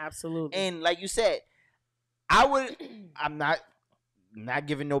did. Absolutely. And like you said, I'm not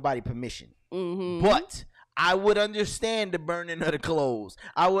giving nobody permission, but I would understand the burning of the clothes.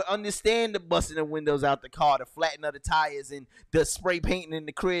 I would understand the busting the windows out the car, the flattening of the tires, and the spray painting in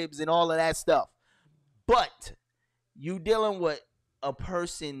the cribs and all of that stuff. But you dealing with a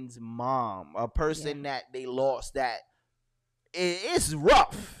person's mom, a person that they lost, that it's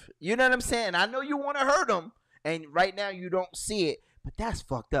rough. You know what I'm saying? I know you want to hurt them, and right now you don't see it, but that's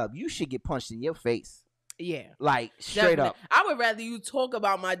fucked up. You should get punched in your face. Yeah. Like, straight up. I would rather you talk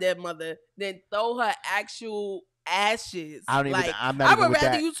about my dead mother than throw her actual ashes. I would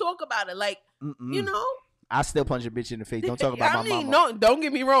rather you talk about it. Like, I still punch a bitch in the face. Don't talk about my mama. No, don't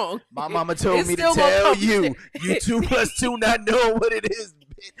get me wrong. My mama told me to tell you 2 + 2 not knowing what it is.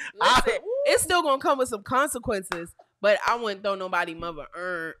 Listen, it's still gonna come with some consequences, but I wouldn't throw nobody mother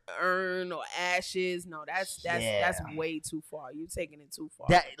urn or ashes. No, that's way too far. You taking it too far.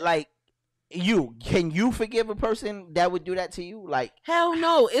 That can you forgive a person that would do that to you? Like, hell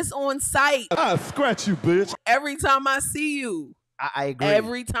no, it's on sight. I'll scratch you, bitch. Every time I see you. I agree.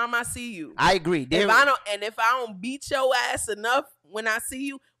 Every time I see you, I agree. If I don't beat your ass enough when I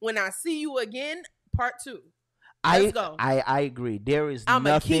see you again, part 2. Let's go. I agree. There is I'm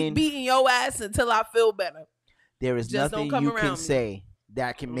gonna keep beating your ass until I feel better. There is Just nothing don't you come can around say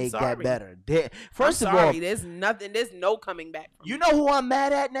that can make that sorry. better. First I'm of sorry, all, there's nothing. There's no coming back. You know who I'm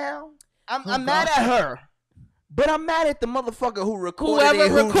mad at now? I'm mad at her. But I'm mad at the motherfucker who recorded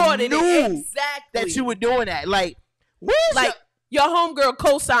it. Exactly. That you were doing that. Like, your homegirl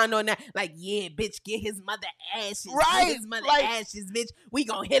co-signed on that. Like, yeah, bitch, get his mother ashes. Right. Get his mother ashes, bitch. We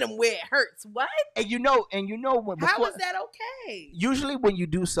gonna hit him where it hurts. What? And you know when how is that okay? Usually when you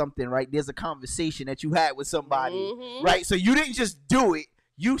do something, right, there's a conversation that you had with somebody, right? So you didn't just do it.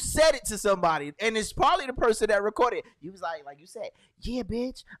 You said it to somebody, and it's probably the person that recorded it. You was like you said, yeah,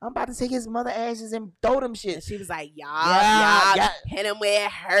 bitch, I'm about to take his mother ashes and throw them shit. And she was like, y'all, hit him where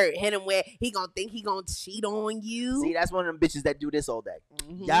it hurt. Hit him where he gonna think he gonna cheat on you. See, that's one of them bitches that do this all day.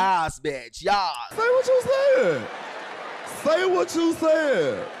 Yas, bitch, yas. Say what you said. Say what you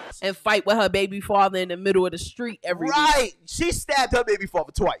said. And fight with her baby father in the middle of the street every week. Right. She stabbed her baby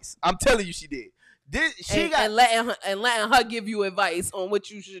father twice. I'm telling you she did. and letting her give you advice on what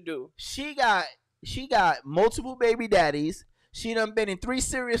you should do. She got multiple baby daddies. She done been in 3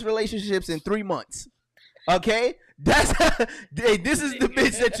 serious relationships in 3 months. Okay, this is the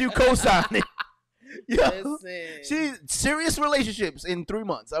bitch that you co-signing. Yo, she's serious relationships in 3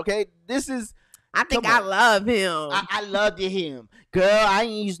 months. Okay, this is. I think I love him. I loved him, girl. I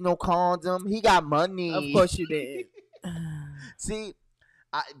ain't use no condom. He got money. Of course you did. See,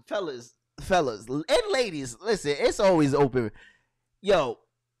 fellas, and ladies, listen. It's always open. Yo,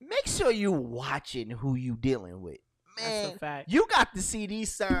 make sure you watching who you dealing with. Man, that's a fact. You got to see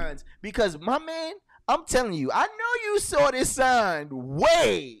these signs because my man, I'm telling you, I know you saw this sign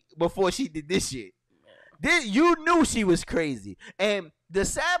way before she did this shit. You knew she was crazy. And the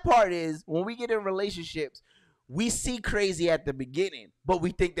sad part is when we get in relationships, we see crazy at the beginning, but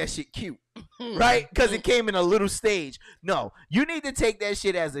we think that shit cute, right? Because it came in a little stage. No, you need to take that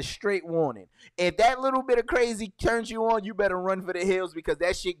shit as a straight warning. If that little bit of crazy turns you on, you better run for the hills because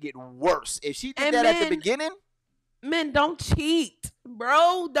that shit get worse. If she did that at the beginning. Men, don't cheat,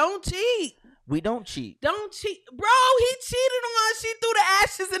 bro. Don't cheat. We don't cheat. Don't cheat. Bro, he cheated on her. She threw the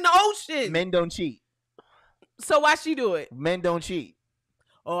ashes in the ocean. Men don't cheat. So why she do it? Men don't cheat.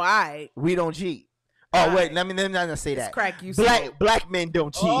 Oh, all right. We don't cheat. Oh, wait. Let me not say that. It's crack you black men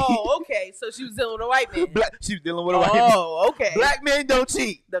don't cheat. Oh, okay. So she was dealing with a white man. She was dealing with a white man. Oh, okay. Black men don't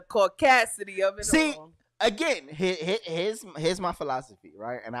cheat. The caucasity of it. See, all. Again, here's my philosophy,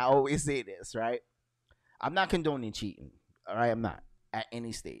 right? And I always say this, right? I'm not condoning cheating. All right, I'm not at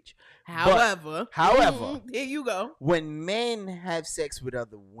any stage. However, here you go. When men have sex with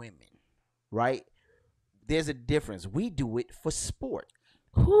other women, right? There's a difference. We do it for sport.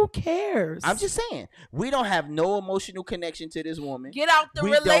 Who cares? I'm just saying. We don't have no emotional connection to this woman. Get out the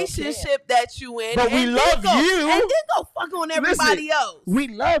relationship that you in. But we love you. And then go fuck on everybody else. We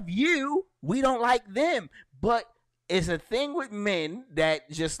love you. We don't like them. But it's a thing with men that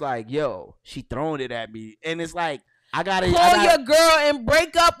just like, yo, she throwing it at me. And it's like, I gotta call your girl and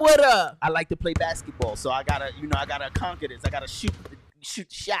break up with her. I like to play basketball. So I gotta conquer this. I gotta shoot the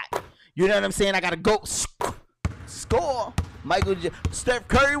shot. You know what I'm saying? I gotta go score. Steph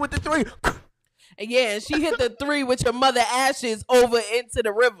Curry with the 3. And yeah, she hit the 3 with your mother ashes over into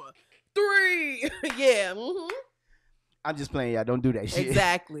the river. 3. Yeah. Mm-hmm. I'm just playing, y'all. Don't do that shit.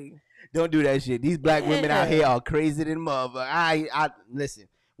 Exactly. Don't do that shit. These black women out here are crazy than mother. I listen.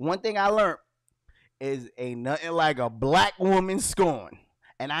 One thing I learned is ain't nothing like a black woman scorn.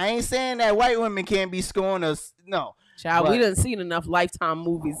 And I ain't saying that white women can't be scorned or no. Child, we done seen enough Lifetime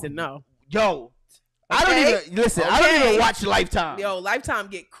movies to know. Yo, I don't even watch Lifetime. Yo, Lifetime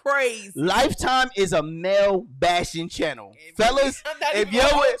get crazy. Lifetime is a male bashing channel. Fellas,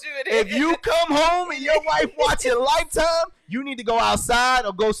 if you come home and your wife watching Lifetime, you need to go outside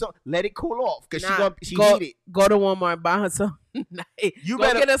or let it cool off because she need it. Go to Walmart and buy her some. You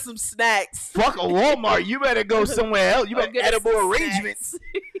better get her some snacks. Fuck a Walmart. You better go somewhere else. You better edible arrangements.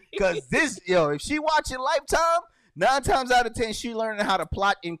 Because if she watching Lifetime, 9 times out of 10, she learning how to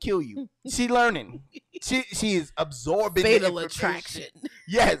plot and kill you. She learning. She is absorbing fatal attraction.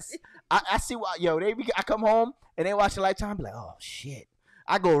 Yes, I see why. I come home and they watch the Lifetime. Be like, oh shit.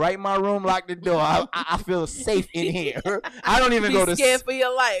 I go right in my room, lock the door. I feel safe in here. I don't even go to scared for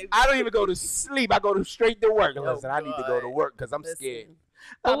your life. I don't even go to sleep. I go straight to work. Listen, I need to go to work because I'm scared.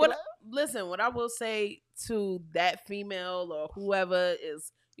 But what I will say to that female or whoever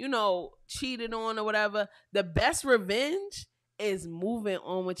is, cheated on or whatever, the best revenge is moving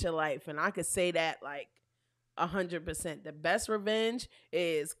on with your life. And I could say that like 100%. The best revenge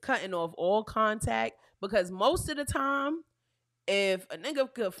is cutting off all contact, because most of the time, if a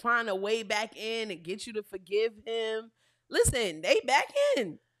nigga could find a way back in and get you to forgive him, listen, they back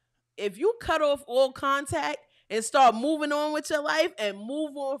in. If you cut off all contact and start moving on with your life and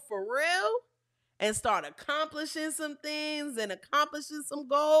move on for real and start accomplishing some things and accomplishing some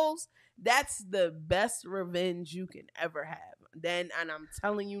goals, that's the best revenge you can ever have. And I'm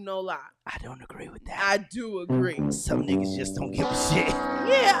telling you no lie. I don't agree with that. I do agree. Some niggas just don't give a shit.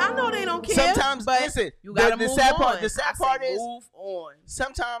 Yeah, I know they don't care. Sometimes, but listen, you gotta the move sad on. part. The sad part is move on.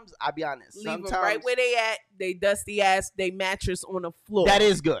 Sometimes, I'll be honest. Leave sometimes, them right where they at. They dusty ass. They mattress on the floor. That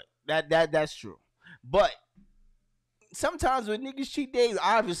is good. That's true. But sometimes when niggas cheat, they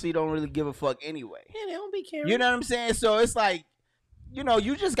obviously don't really give a fuck anyway. Yeah, they don't be caring. You know what I'm saying? So it's like,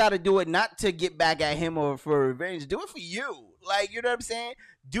 you just got to do it not to get back at him or for revenge. Do it for you. Like, you know what I'm saying?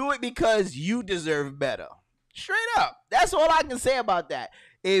 Do it because you deserve better. Straight up. That's all I can say about that.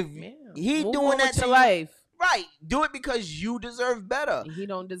 If he doing that to life, right? Do it because you deserve better. He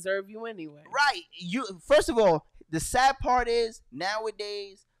don't deserve you anyway. Right. First of all, the sad part is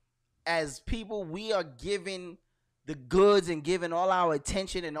nowadays as people, we are giving the goods and giving all our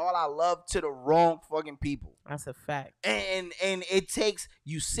attention and all our love to the wrong fucking people. That's a fact. And it takes,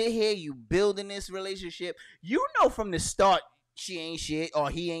 you sit here, you building this relationship. You know from the start she ain't shit or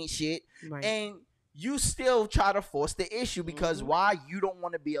he ain't shit. Right. And you still try to force the issue because why? You don't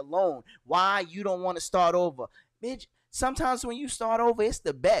want to be alone. Why? You don't want to start over. Bitch, sometimes when you start over, it's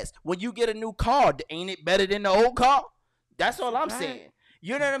the best. When you get a new car, ain't it better than the old car? That's all I'm saying.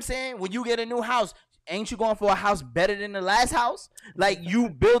 You know what I'm saying? When you get a new house, ain't you going for a house better than the last house? Like, you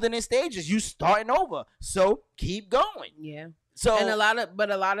building in stages, you starting over. So keep going. Yeah. So and a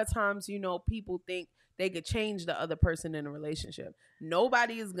lot of times, you know, people think they could change the other person in a relationship.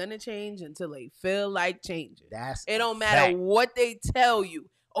 Nobody is gonna change until they feel like changing. It don't matter what they tell you.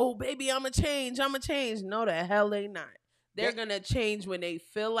 Oh, baby, I'ma change. No, the hell they not. They're gonna change when they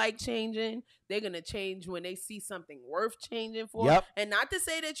feel like changing. They're gonna change when they see something worth changing for. Yep. And not to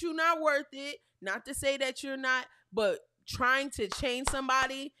say that you're not worth it, not to say that you're not, but trying to change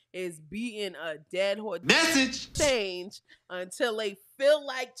somebody is beating a dead horse. Message. Change until they feel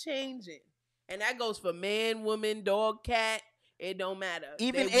like changing. And that goes for man, woman, dog, cat. It don't matter.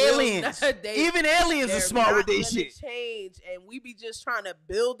 Even aliens. Even aliens are smart with their shit. Change, and we be just trying to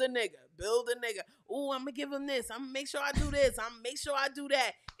build a nigga. Ooh, I'm gonna give him this. I'm gonna make sure I do this. I'm gonna make sure I do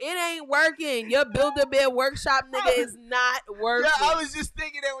that. It ain't working. Your Build-A-Bear workshop nigga is not working. Yeah, I was just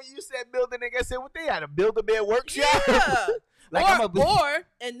thinking that when you said build a nigga, I said, what they had, a Build-A-Bear workshop? Yeah. Like, or,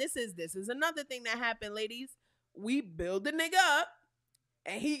 and this is another thing that happened, ladies. We build the nigga up.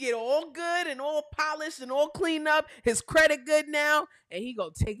 And he get all good and all polished and all cleaned up. His credit good now. And he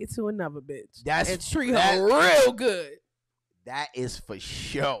go take it to another bitch. And treat her real good. That is for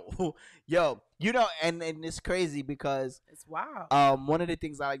sure. Yo, you know, and it's crazy because it's wild. One of the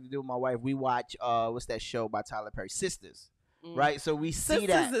things I like to do with my wife, we watch what's that show by Tyler Perry? Sisters. Right? So we see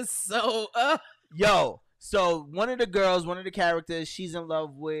that. Sisters is so Yo, so one of the characters, she's in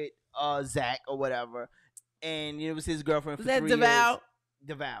love with Zach or whatever. And it was his girlfriend for 3 years.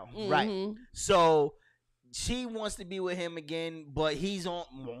 DeVal, right? So she wants to be with him again, but he's on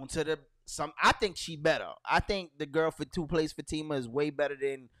to the some. I think she better. I think the girl who plays Fatima is way better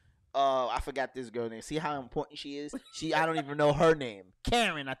than I forgot this girl name. See how important she is? I don't even know her name.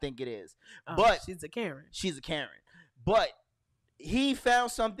 Karen, I think it is. But she's a Karen. She's a Karen. But he found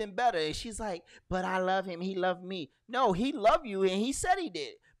something better, and she's like, "But I love him. He loved me." No, he loved you, and he said he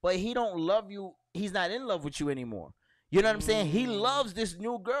did. But he don't love you. He's not in love with you anymore. You know what I'm saying? He loves this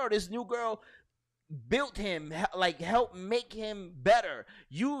new girl. This new girl built him, like helped make him better.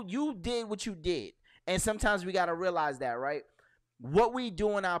 You did what you did. And sometimes we got to realize that, right? What we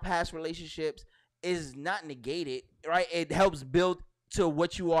do in our past relationships is not negated, right? It helps build to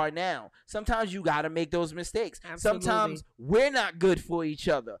what you are now. Sometimes you got to make those mistakes. Absolutely. Sometimes we're not good for each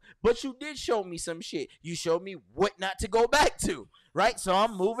other. But you did show me some shit. You showed me what not to go back to, right? So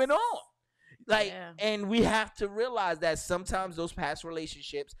I'm moving on. And we have to realize that sometimes those past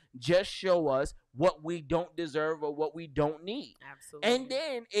relationships just show us what we don't deserve or what we don't need. Absolutely. And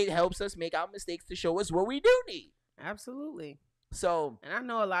then it helps us make our mistakes to show us what we do need. Absolutely. So, and I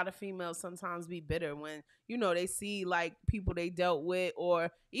know a lot of females sometimes be bitter when, you know, they see like people they dealt with, or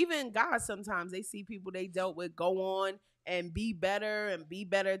even guys sometimes they see people they dealt with go on and be better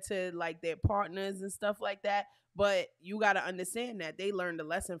to like their partners and stuff like that. But you got to understand that they learned a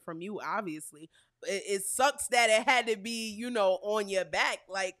lesson from you, obviously. It sucks that it had to be, you know, on your back.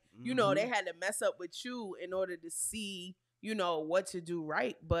 Like, you know, they had to mess up with you in order to see, you know, what to do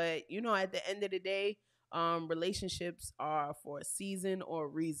right. But, you know, at the end of the day, relationships are for a season or a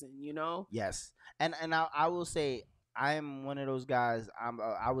reason, you know? Yes. And I will say, I am one of those guys.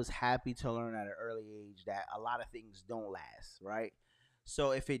 I was happy to learn at an early age that a lot of things don't last, right?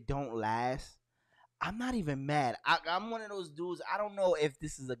 So if it don't last, I'm not even mad. I'm one of those dudes. I don't know if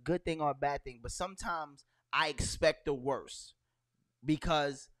this is a good thing or a bad thing, but sometimes I expect the worst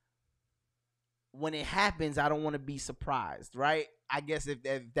because when it happens, I don't want to be surprised, right? I guess if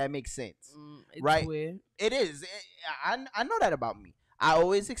that makes sense, it's right? Weird. It is. I know that about me. I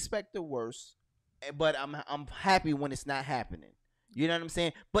always expect the worst, but I'm happy when it's not happening. You know what I'm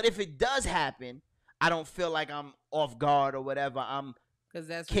saying? But if it does happen, I don't feel like I'm off guard or whatever. Because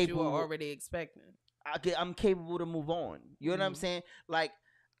that's what you were already expecting. I'm capable to move on. You know what I'm saying? Like,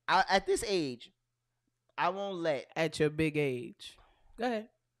 at this age, I won't let. At your big age. Go ahead.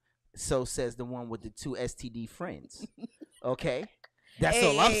 So says the one with the 2 STD friends. Okay? That's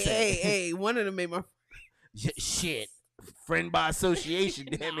all I'm saying. Hey, one of them made my... Shit. Friend by association,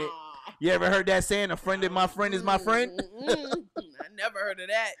 damn it. You ever heard that saying, a friend of my friend is my friend? I never heard of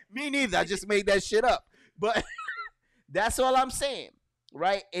that. Me neither. I just made that shit up. But that's all I'm saying.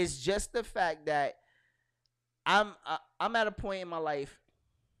 right? It's just the fact that I'm at a point in my life.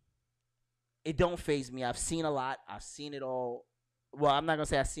 It don't faze me. I've seen a lot. I've seen it all. Well, I'm not gonna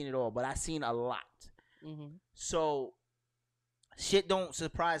say I've seen it all, but I've seen a lot. Mm-hmm. So shit don't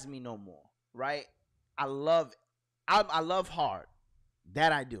surprise me no more, right? I love hard.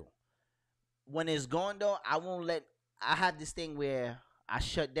 That I do. When it's gone though, I won't let. I have this thing where I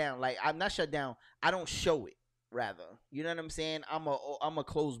shut down. Like, I'm not shut down. I don't show it. Rather, you know what I'm saying? I'm a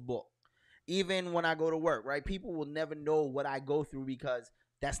closed book. Even when I go to work, right? People will never know what I go through because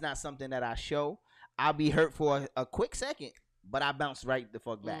that's not something that I show. I'll be hurt for a quick second, but I bounce right the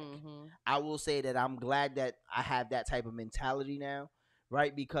fuck back. Mm-hmm. I will say that I'm glad that I have that type of mentality now,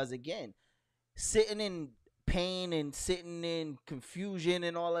 right? Because again, sitting in pain and sitting in confusion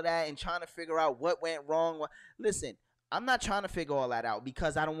and all of that and trying to figure out what went wrong. Listen, I'm not trying to figure all that out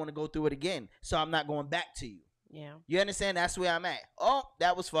because I don't want to go through it again. So I'm not going back to you. Yeah. You understand? That's where I'm at. Oh,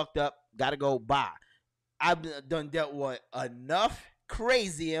 that was fucked up. Gotta go. Bye. I've done dealt with enough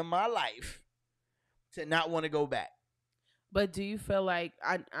crazy in my life to not want to go back. But do you feel like,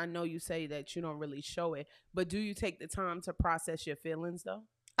 I know you say that you don't really show it, but do you take the time to process your feelings though?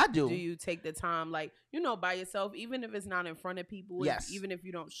 I do. Do you take the time, like, by yourself, even if it's not in front of people? Yes. Even if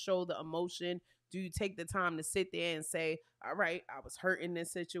you don't show the emotion, do you take the time to sit there and say, all right, I was hurt in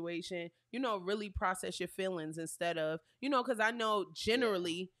this situation, really process your feelings instead of, because I know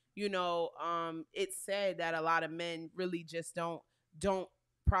generally, it's said that a lot of men really just don't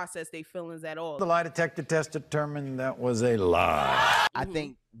process their feelings at all. The lie detector test determined that was a lie. I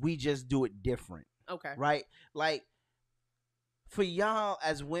think we just do it different. Okay. Right? Like, for y'all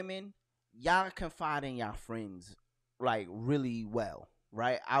as women, y'all confide in y'all friends, like, really well.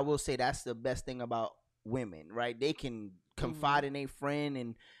 Right? I will say that's the best thing about women, right? They can confide in a friend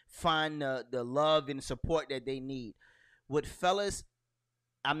and find the love and support that they need. With fellas,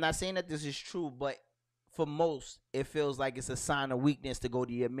 I'm not saying that this is true, but for most, it feels like it's a sign of weakness to go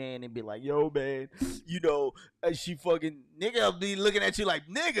to your man and be like, yo, man, she fucking, nigga be looking at you like,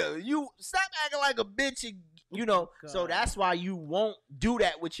 nigga, you stop acting like a bitch and so that's why you won't do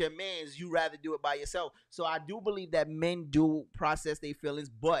that with your mans. You rather do it by yourself. So I do believe that men do process their feelings,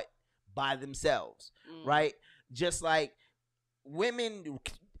 but by themselves, right? Just like men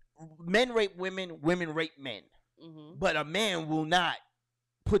rape women, women rape men. Mm-hmm. But a man will not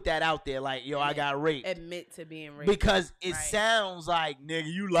put that out there like, yo, I got raped. Admit to being raped. Because it sounds like,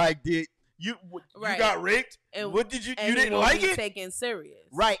 nigga, you liked it. You got raped? And what did you and didn't like it? Taken serious.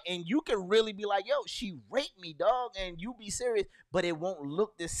 Right. And you can really be like, yo, she raped me, dog, and you be serious, but it won't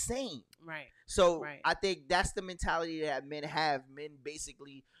look the same. Right. So I think that's the mentality that men have. Men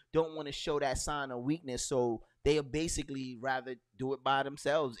basically don't want to show that sign of weakness, so they'll basically rather do it by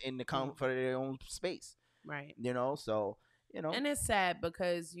themselves in the comfort of their own space. Right. So and it's sad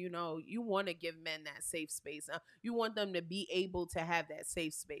because you want to give men that safe space. You want them to be able to have that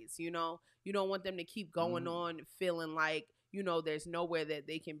safe space. You don't want them to keep going on feeling like there's nowhere that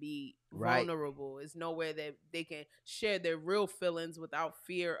they can be vulnerable. It's nowhere that they can share their real feelings without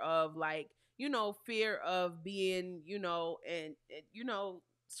fear of fear of being and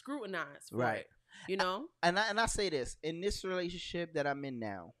scrutinized for right. it. And I say this in this relationship that I'm in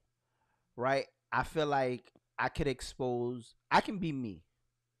now, right? I feel like I can be me.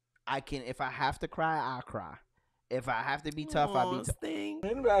 If I have to cry, I'll cry. If I have to be tough, I'll be tough.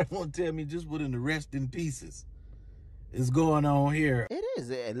 Anybody want to tell me just what in the rest in pieces is going on here? It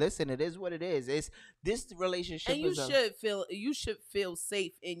is. Listen, it is what it is. It's this relationship. And you should feel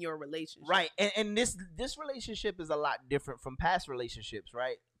safe in your relationship. Right. And this relationship is a lot different from past relationships,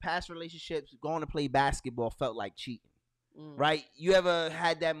 right? Past relationships, going to play basketball felt like cheating. Right? You ever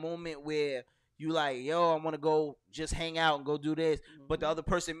had that moment where you like, yo, I want to go just hang out and go do this. But the other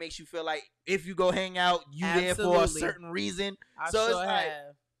person makes you feel like if you go hang out, you there for a certain reason. So it's like,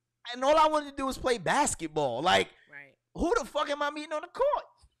 and all I wanted to do was play basketball. Like, who the fuck am I meeting on the court?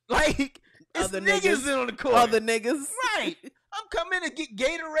 Like, it's other niggas on the court. Other niggas. Right. I'm coming to get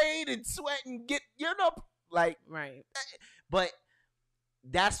Gatorade and sweat and get, like. Right. But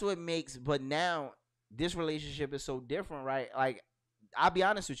that's what makes, but now this relationship is so different, right? Like, I'll be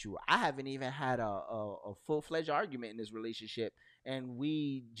honest with you. I haven't even had a full-fledged argument in this relationship. And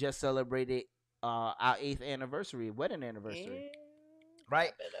we just celebrated our 8th wedding anniversary.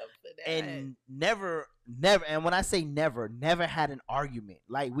 Right? And never, and when I say never had an argument.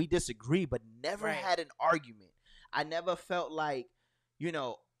 Like, we disagree, but never had an argument. I never felt like,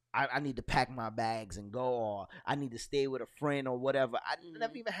 I need to pack my bags and go, or I need to stay with a friend or whatever. I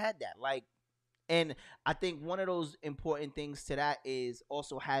never even had that. Like, and I think one of those important things to that is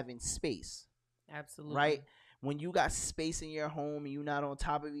also having space. Absolutely. Right? when you got space in your home and you're not on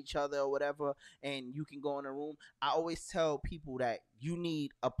top of each other or whatever, and you can go in a room, I always tell people that you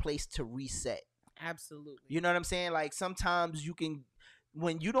need a place to reset. Absolutely. You know what I'm saying? Like sometimes you can,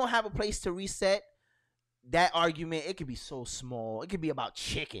 when you don't have a place to reset, that argument, it could be so small. It could be about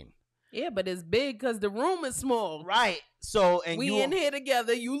chicken. Yeah, but it's big because the room is small. Right. So, and we in here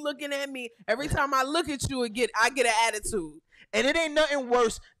together. You looking at me. Every time I look at you, I get an attitude. And it ain't nothing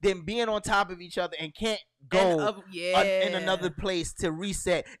worse than being on top of each other and can't go in another place to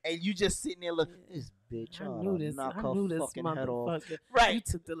reset. And you just sitting there looking, this bitch, I knew this. knock I her knew this fucking head off. motherfucker. Right. You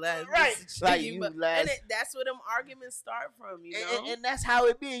took the last. Right. Like you last. And that's where them arguments start from, you know? And that's how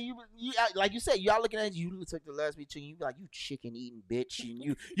it be. You like you said, y'all looking at you took the last bitch and you be like, you chicken eating bitch. And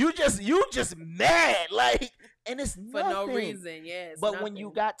you just mad. Like, and it's for nothing. no reason, yeah. But when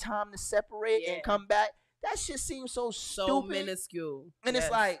you got time to separate and come back, that shit seems so stupid. Minuscule. And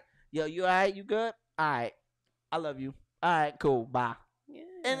it's like, yo, you all right? You good? All right. I love you. All right, cool. Bye. Yeah.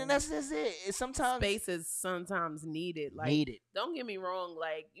 And then that's just it. It's sometimes space is sometimes needed. Like, don't get me wrong.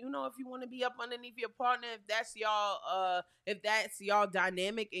 Like, you know, if you want to be up underneath your partner, if that's y'all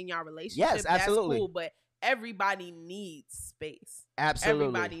dynamic in y'all relationship, yes, absolutely. That's cool. But everybody needs space. Absolutely.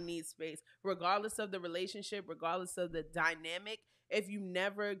 Everybody needs space, regardless of the relationship, regardless of the dynamic. If you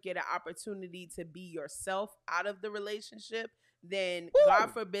never get an opportunity to be yourself out of the relationship, then God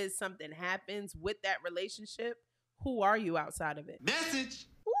forbid something happens with that relationship. Who are you outside of it? Message.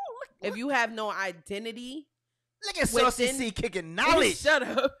 If you have no identity, look at Saucy C kicking knowledge. Shut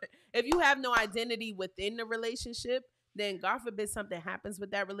up. If you have no identity within the relationship, then God forbid something happens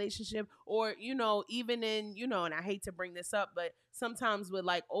with that relationship, or, you know, even in, you know, and I hate to bring this up, but sometimes with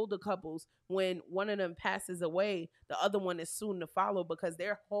like older couples, when one of them passes away, the other one is soon to follow because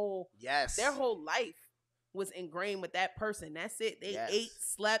their whole life was ingrained with that person. That's it. They ate,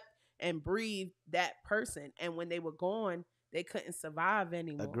 slept, and breathed that person. And when they were gone, they couldn't survive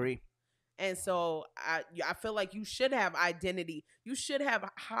anymore. Agree. And so I feel like you should have identity. You should have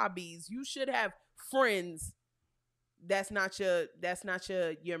hobbies. You should have friends. That's not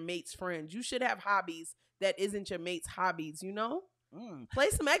your mate's friends. You should have hobbies that isn't your mate's hobbies, you know? Play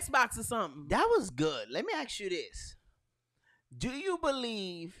some Xbox or something. That was good. Let me ask you this. Do you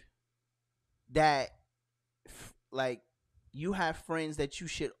believe that like you have friends that you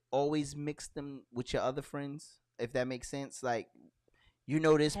should always mix them with your other friends? If that makes sense. Like, you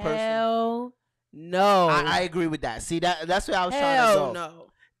know this person? Hell no. I agree with that. See, that's where I was trying to go. No.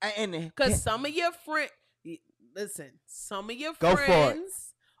 And because some of your friends, listen, some of your Go for it.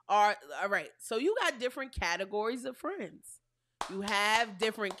 friends are, all right, so you got different categories of friends. You have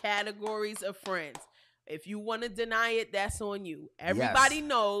different categories of friends. If you want to deny it, that's on you. Everybody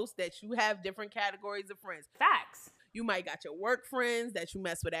knows that you have different categories of friends. Facts. You might got your work friends that you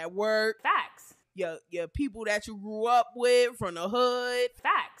mess with at work. Facts. Your people that you grew up with from the hood.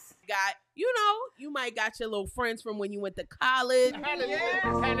 Facts. Got, you know, you might got your little friends from when you went to college.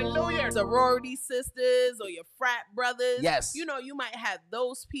 Hallelujah. Sorority sisters or your frat brothers. Yes. You know, you might have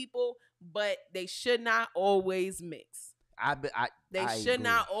those people, but they should not always mix.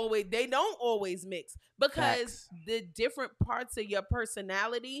 They don't always mix because the different parts of your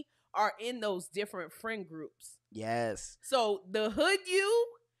personality are in those different friend groups. Yes. So the hood you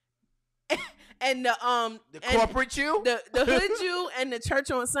and the corporate you, the hood you and the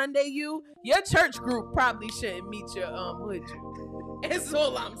church on Sunday you, your church group probably shouldn't meet your hood you. That's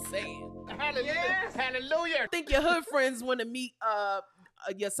all I'm saying. Hallelujah. Hallelujah. I think your hood friends want to meet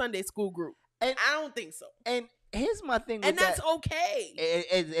your Sunday school group. And I don't think so. And here's my thing with and that's that. okay.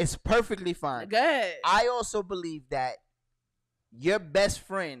 It's perfectly fine. Good. I also believe that your best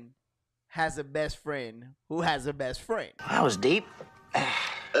friend has a best friend who has a best friend. That was deep.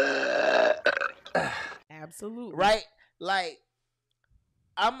 Absolutely. Right? Like,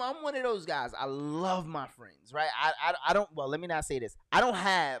 I'm one of those guys. I love my friends, right? I don't, well, let me not say this. I don't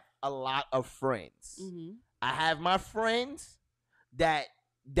have a lot of friends. Mm-hmm. I have my friends that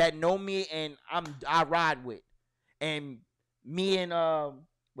know me and I ride with. And me and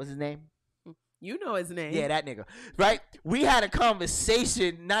what's his name? You know his name. Yeah, that nigga. Right? We had a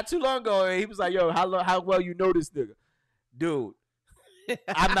conversation not too long ago, and he was like, yo, how well you know this nigga? Dude,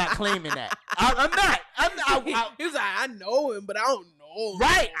 I'm not claiming that. I'm not. He was like, I know him, but I don't know him.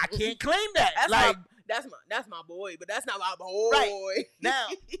 Right. I can't claim that. That's my boy, but that's not my boy. Right. Now,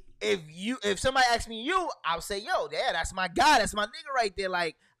 if somebody asks me I'll say, yo, yeah, that's my guy. That's my nigga right there.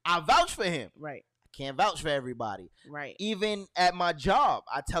 Like, I vouch for him. Right. I can't vouch for everybody. Right. Even at my job,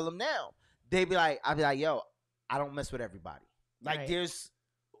 I tell them now. I'll be like, yo, I don't mess with everybody. Like, right.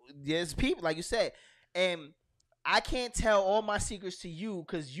 there's people, like you said, and I can't tell all my secrets to you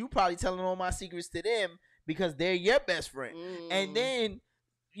because you probably telling all my secrets to them because they're your best friend. And then,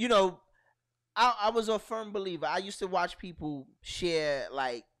 you know, I was a firm believer. I used to watch people share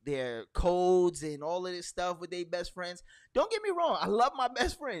like their codes and all of this stuff with their best friends. Don't get me wrong, I love my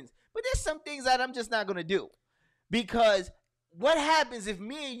best friends, but there's some things that I'm just not gonna do, because what happens if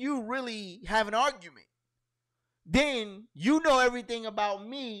me and you really have an argument? Then you know everything about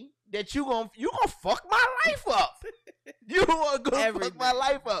me that you gonna fuck my life up. You are gonna fuck my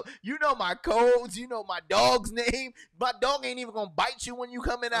life up. You know my codes. You know my dog's name. My dog ain't even gonna bite you when you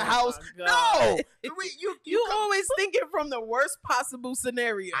come in the house. No, you always thinking from the worst possible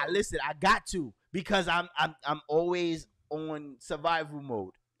scenario. I got to, because I'm always on survival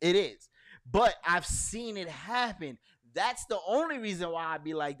mode. It is, but I've seen it happen. That's the only reason why I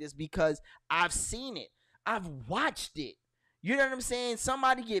be like this, because I've seen it. I've watched it. You know what I'm saying?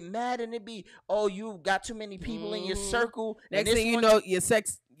 Somebody get mad and it be, oh, you got too many people in your circle. Next thing you know, your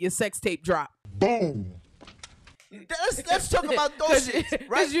sex tape drop. Boom. Let's talk about those shit,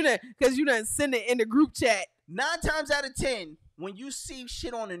 right? Because you done send it in the group chat. 9 times out of 10, when you see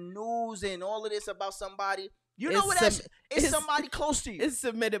shit on the news and all of this about somebody, you know what that it's somebody close to you. It's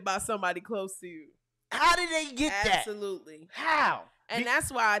submitted by somebody close to you. How did they get that? Absolutely. How? And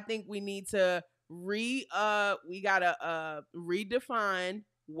that's why I think we need to redefine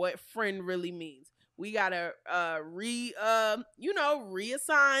what friend really means. We gotta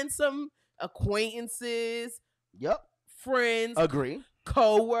reassign some acquaintances. Yep. Friends. Agree.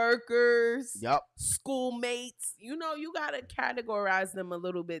 Co-workers. Yep. Schoolmates. You gotta categorize them a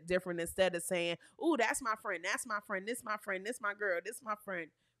little bit different, instead of saying, "Ooh, that's my friend. That's my friend. This my friend. This my girl. This my friend."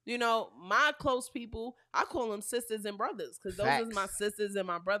 My close people, I call them sisters and brothers, because those are my sisters and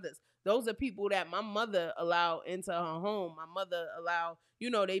my brothers. Those are people that my mother allowed into her home. My mother allowed,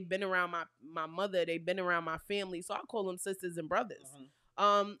 they've been around my mother. They've been around my family. So I call them sisters and brothers.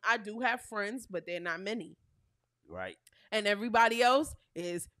 Mm-hmm. I do have friends, but they're not many. Right. And everybody else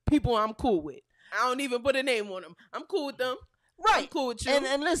is people I'm cool with. I don't even put a name on them. I'm cool with them. Right. I'm cool with you.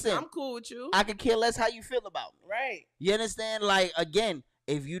 And listen, I'm cool with you. I could care less how you feel about me. Right. You understand? Like, again,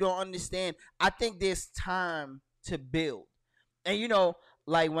 if you don't understand, I think there's time to build. And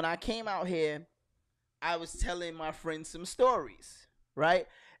like when I came out here, I was telling my friends some stories, right?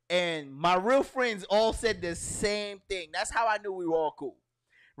 And my real friends all said the same thing. That's how I knew we were all cool,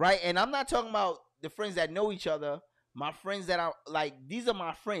 right? And I'm not talking about the friends that know each other. My friends that are like, these are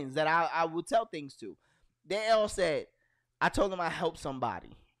my friends that I will tell things to. They all said, I told them I helped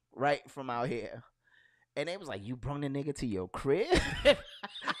somebody, right, from out here. And they was like, you brung the nigga to your crib?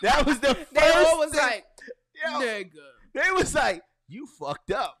 That was the first They all was thing. like, nigga. They was like, you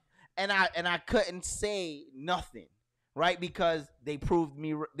fucked up. And I couldn't say nothing, right? Because they proved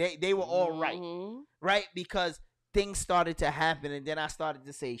me, they were all right, right? Because things started to happen, and then I started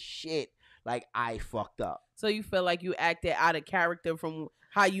to say shit, like I fucked up. So you feel like you acted out of character from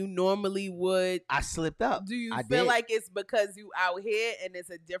how you normally would? I slipped up. Do you I feel did. like it's because you out here and it's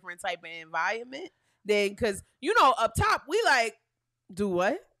a different type of environment? Then, because, up top, we like, do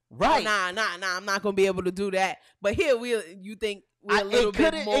what? Right. Oh, nah, I'm not going to be able to do that. But here, you think we're a little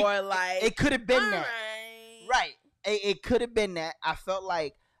bit more like. It could have been that. Right. It could have been that. I felt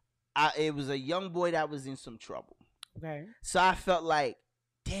like it was a young boy that was in some trouble. Okay. So I felt like,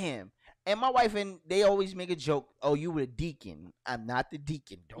 damn. And my wife, and they always make a joke, oh, you were a deacon. I'm not the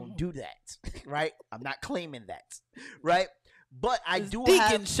deacon. Don't do that. Right? I'm not claiming that. Right? But I do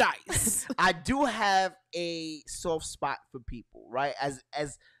have shites. I do have a soft spot for people, right? As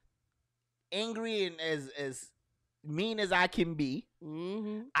angry and as mean as I can be,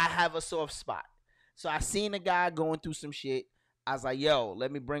 I have a soft spot. So I seen a guy going through some shit. I was like, yo,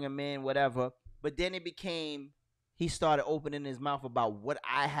 let me bring him in, whatever. But then it became, he started opening his mouth about what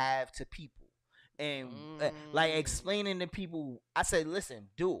I have to people. And like explaining to people, I said, listen,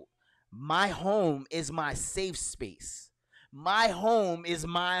 dude, my home is my safe space. My home is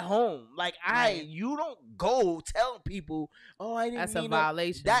my home. Like you don't go tell people, oh, I didn't. That's mean a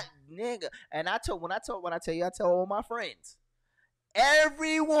violation. That nigga. And I tell all my friends.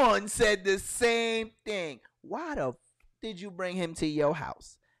 Everyone said the same thing. Why the did you bring him to your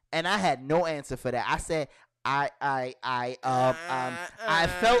house? And I had no answer for that. I said, I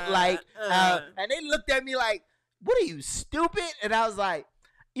felt like, and they looked at me like, what are you, stupid? And I was like,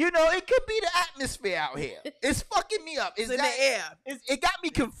 it could be the atmosphere out here. It's fucking me up. It's in the air. It got me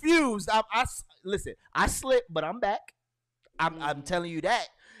confused. Listen, I slipped, but I'm back. I'm telling you that.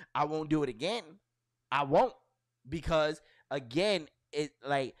 I won't do it again. I won't. Because, again,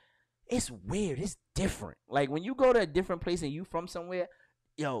 it's weird. It's different. Like, when you go to a different place and you from somewhere,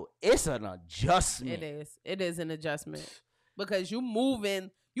 it's an adjustment. It is an adjustment. because you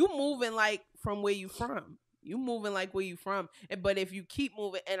moving like from where you from. You moving like where you from. But if you keep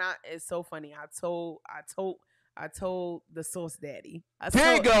moving, and it's so funny. I told the Sauce Daddy.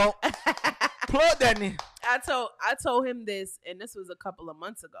 There you go. Plug that in. I told him this, and this was a couple of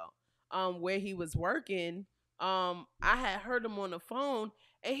months ago. Where he was working. I had heard him on the phone,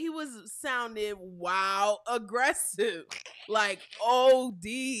 and he was sounding wild aggressive, like OD.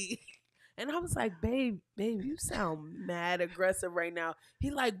 And I was like, babe, you sound mad aggressive right now.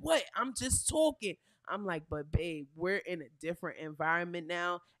 He like, what? I'm just talking. I'm like, but babe, we're in a different environment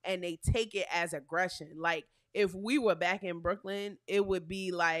now, and they take it as aggression. Like, if we were back in Brooklyn, it would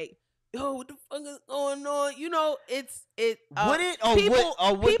be like, yo, what the fuck is going on? You know,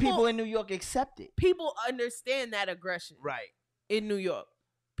 would people in New York accept it? People understand that aggression. Right. In New York.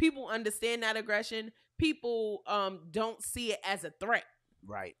 People understand that aggression. People don't see it as a threat.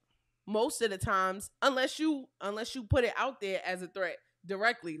 Right. Most of the times, unless you put it out there as a threat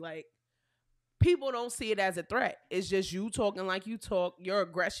directly, like, people don't see it as a threat. It's just you talking like you talk. Your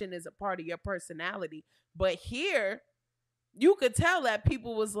aggression is a part of your personality. But here, you could tell that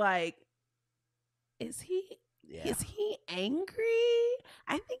people was like, is he angry?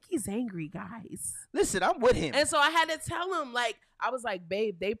 I think he's angry, guys. Listen, I'm with him. And so I had to tell him, like, I was like,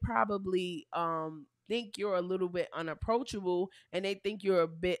 babe, they probably think you're a little bit unapproachable, and they think you're a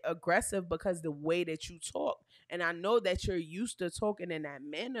bit aggressive because the way that you talk. And I know that you're used to talking in that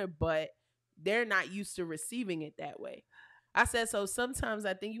manner, but they're not used to receiving it that way. I said, so sometimes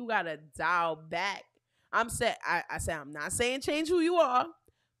I think you gotta dial back. I said, I'm not saying change who you are,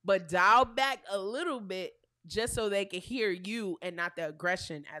 but dial back a little bit just so they can hear you and not the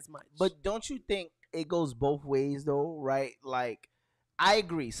aggression as much. But don't you think it goes both ways though, right? Like, I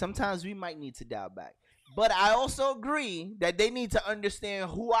agree. Sometimes we might need to dial back. But I also agree that they need to understand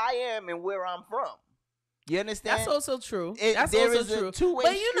who I am and where I'm from. You understand? That's also true. That's there also is a true. two-way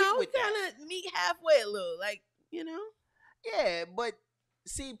But you street know, we with that. kind of meet halfway a little, like, you know. Yeah, but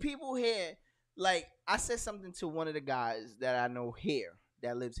see, people here, like, I said something to one of the guys that I know here,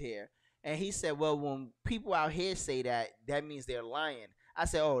 that lives here, and he said, well, when people out here say that, that means they're lying. I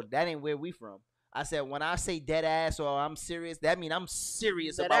said, oh, that ain't where we from. I said, when I say dead ass or I'm serious, that means I'm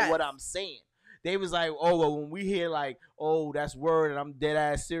serious Dead about ass. what I'm saying. They was like, oh, well, when we hear like, oh, that's word and I'm dead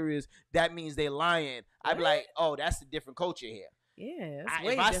ass serious, that means they lying. I'd be like, oh, that's a different culture here. Yeah.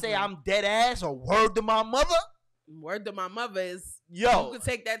 If I say I'm dead ass or word to my mother, word to my mother is, yo, you can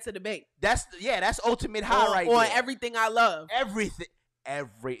take that to the bank. That's ultimate high right on there. everything I love.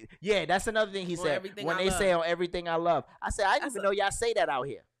 Yeah, that's another thing he said. Everything When I they love. say on everything I love, I said I didn't even know y'all say that out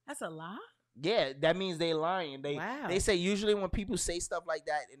here. That's a lie? Yeah, that means they lying. Wow. They say usually when people say stuff like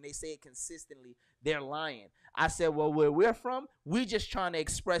that and they say it consistently, they're lying. I said, well, where we're from, we just trying to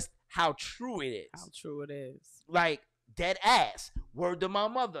express how true it is. How true it is. Like, dead ass, word to my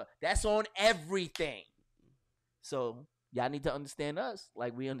mother. That's on everything. So y'all need to understand us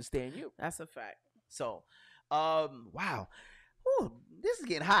like we understand you. That's a fact. So, wow. Ooh, this is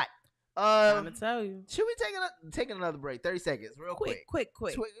getting hot. I'm gonna tell you. Should we take another break? 30 seconds, real quick. Quick.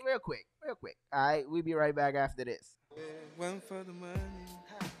 Real quick. All right, we'll be right back after this. One for the money,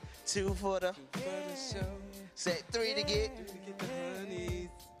 two for the show. Said three to get the honeys.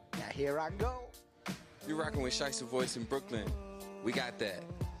 Now here I go. You're rocking with Shiesty Voice in Brooklyn. We got that.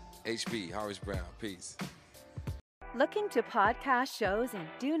 HB, Horace Brown. Peace. Looking to podcast shows and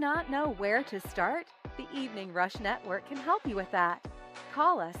do not know where to start? The Evening Rush Network can help you with that.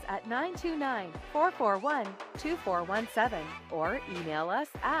 Call us at 929-441-2417 or email us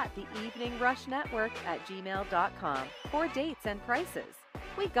at theeveningrushnetwork@gmail.com for dates and prices.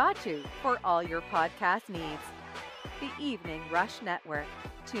 We got you for all your podcast needs. The Evening Rush Network.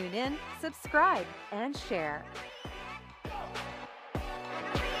 Tune in, subscribe, and share.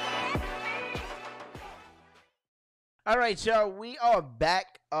 All right, y'all, we are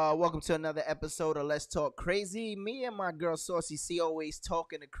back. Welcome to another episode of Let's Talk Crazy. Me and my girl Saucy C always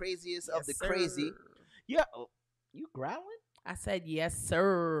talking the craziest of the crazy. Yeah, you growling? I said yes,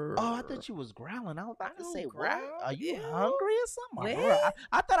 sir. Oh, I thought you was growling. I was about to say, growl. what? Are you hungry or something? Where?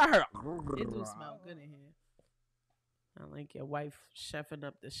 I thought I heard. It do smell good in here. I like your wife chefing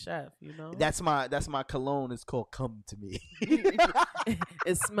up the chef, you know? That's my cologne. It's called Come to Me.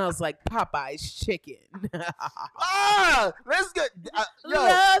 It smells like Popeye's chicken. Let's go.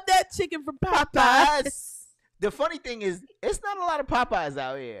 Love that chicken from Popeyes. The funny thing is, it's not a lot of Popeyes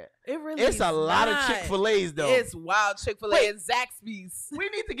out here. It really It's is a lot of not. Chick-fil-A's though. It's wild Chick-fil-A Wait. and Zaxby's. We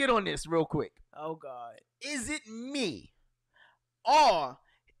need to get on this real quick. Oh God. Is it me, or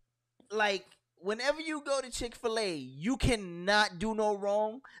like whenever you go to Chick-fil-A, you cannot do no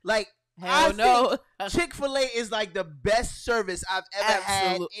wrong? Like, Hell no. Chick-fil-A is like the best service I've ever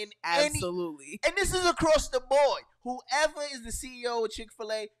had in absolutely. And this is across the board. Whoever is the CEO of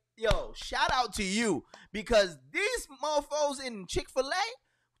Chick-fil-A, yo, shout out to you, because these mofos in Chick-fil-A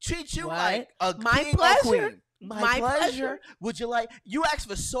treat you like a king or queen. My pleasure. Would you like? You ask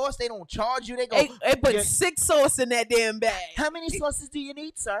for sauce, they don't charge you. They go. They put 6 sauce in that damn bag. How many sauces do you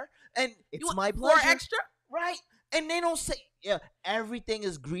need, sir? And it's You my want pleasure. 4 extra? Right? And they don't say, yeah, everything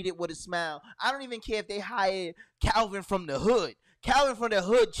is greeted with a smile. I don't even care if they hired Calvin from the hood. Calvin from the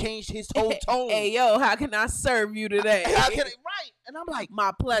hood changed his whole tone. Hey, yo, how can I serve you today? Right. And I'm like,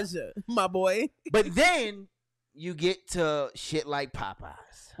 my pleasure, my boy. But then you get to shit like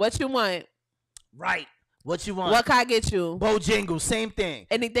Popeyes. What you want? Right. What you want? What can I get you? Bojangles, same thing.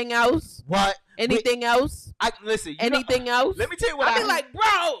 Anything else? What? Anything else? Listen. Anything else? Let me tell you what I be like,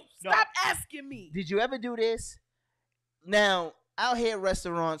 bro, stop asking me. Did you ever do this? Now, out here,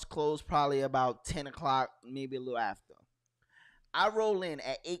 restaurants close probably about 10 o'clock, maybe a little after. I roll in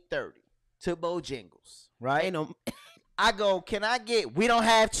at 8:30 to Bojangles, right? Ain't no. I go, can I get? We don't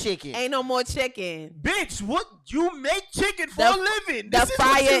have chicken. Ain't no more chicken. Bitch, what? You make chicken for a living. The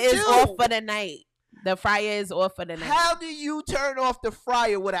fryer is off for the night. The fryer is off for the night. How do you turn off the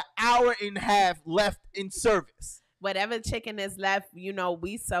fryer with an hour and a half left in service? Whatever chicken is left,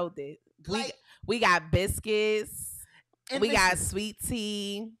 we sold it. We got biscuits. We got sweet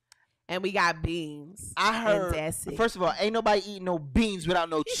tea. And we got beans. I heard. First of all, ain't nobody eating no beans without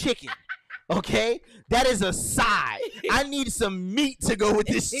no chicken. Okay? That is a side. I need some meat to go with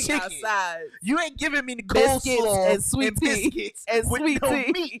this chicken. You ain't giving me the coleslaw and sweet tea. Biscuits and with sweet no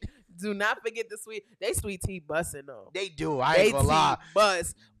tea. meat. Do not forget the sweet. They sweet tea busting though. They do. I ain't gonna lie.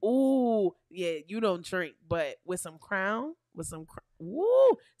 Bust. Ooh, yeah. You don't drink, but with some Crown,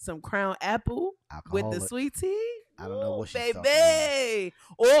 some Crown apple with the sweet tea. I don't know what she's baby.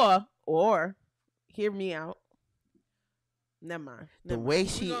 Or hear me out. Never mind. The way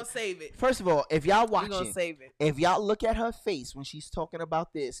we gonna save it. First of all, if y'all watching, we gonna save it. If y'all look at her face when she's talking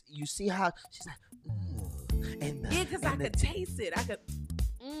about this, you see how she's like, yeah, because I could taste it. I could.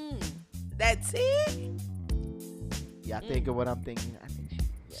 That tea. Yeah, I think of what I'm thinking. I think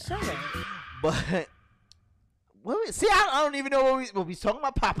Shut up. But I don't even know what we talking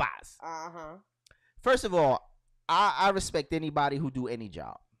about. Popeyes. First of all, I respect anybody who do any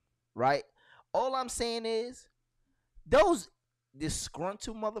job, right? All I'm saying is, those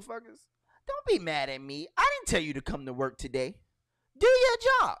disgruntled motherfuckers, don't be mad at me. I didn't tell you to come to work today. Do your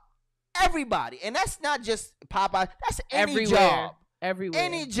job. Everybody. And that's not just Popeye. That's any job. Everywhere.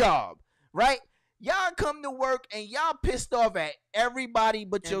 Any job, right? Y'all come to work and y'all pissed off at everybody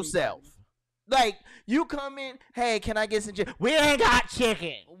but yourself. Like, you come in, hey, can I get some chicken? We ain't got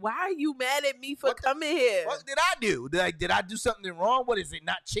chicken. Why are you mad at me for coming here? What did I do? Did I do something wrong? What is it,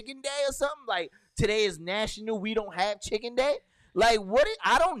 not chicken day or something? Like, today is National We Don't Have Chicken Day? Like,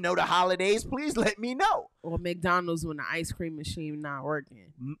 I don't know the holidays. Please let me know. Or McDonald's when the ice cream machine not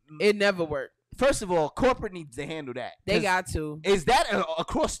working. It never worked. First of all, corporate needs to handle that. They got to. Is that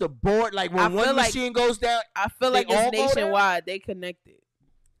across the board? Like, when one machine goes down, I feel like it's nationwide. They connected.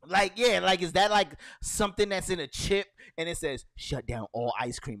 Like, yeah, like, is that like something that's in a chip and it says shut down all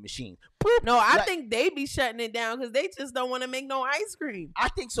ice cream machines? Boop. No, I think they be shutting it down because they just don't want to make no ice cream. I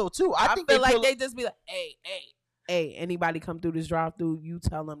think so too. I think feel like they just be like, hey, anybody come through this drive-through, you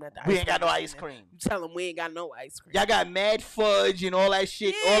tell them that we ain't got no ice cream. You tell them we ain't got no ice cream. Y'all got mad fudge and all that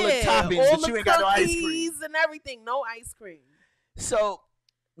shit, all the toppings, but you ain't got no ice cream. And everything, no ice cream. So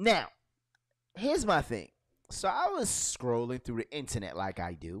now, here's my thing. So I was scrolling through the internet like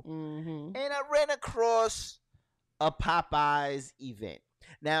I do, and I ran across a Popeyes event.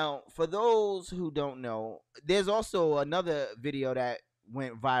 Now, for those who don't know, there's also another video that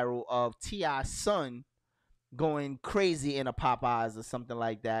went viral of T.I.'s son going crazy in a Popeyes or something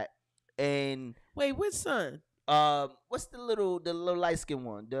like that. And wait, which son? What's the little light skinned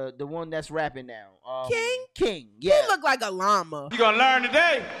one? The one that's rapping now. King? Yeah. He look like a llama. You gonna learn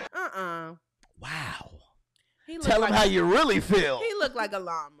today? Wow. Tell him how you really feel. He look like a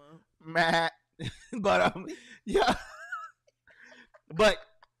llama. Matt. But yeah. But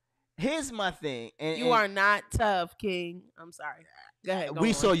here's my thing. And you are not tough, King. I'm sorry. Go ahead.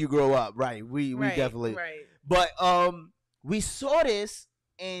 We saw you grow up, right? We definitely. Right. But we saw this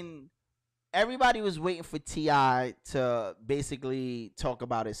and everybody was waiting for T.I. to basically talk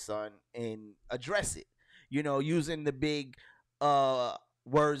about his son and address it. You know, using the big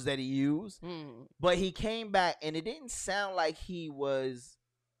words that he used. But he came back and it didn't sound like he was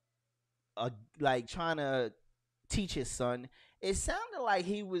like trying to teach his son. It sounded like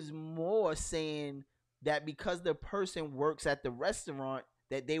he was more saying that because the person works at the restaurant,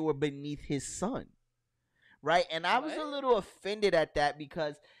 that they were beneath his son. Right? And I was a little offended at that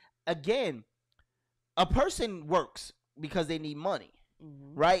because, again, a person works because they need money.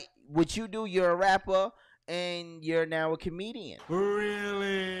 Right? What you do, you're a rapper and you're now a comedian.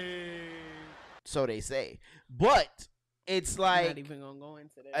 Really? So they say. But it's like, I'm not even gonna go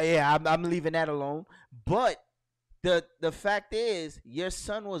into that. Yeah, I'm leaving that alone. But the fact is, your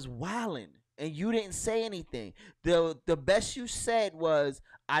son was wilding and you didn't say anything. The best you said was,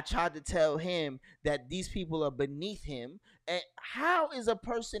 I tried to tell him that these people are beneath him. And how is a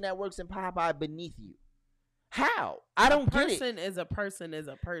person that works in Popeye beneath you? How? I don't get it. A person is a person is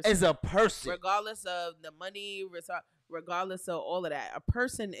a person. Is a person. Regardless of the money, regardless of all of that. A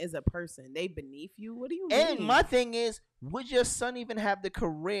person is a person. They beneath you? What do you mean? And my thing is, would your son even have the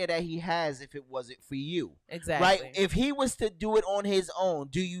career that he has if it wasn't for you? Exactly. Right? If he was to do it on his own,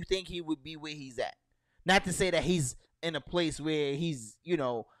 do you think he would be where he's at? Not to say that he's in a place where he's, you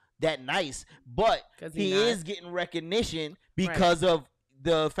know, that nice, but he is getting recognition because of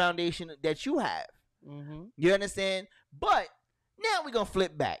the foundation that you have. You understand? But now we're going to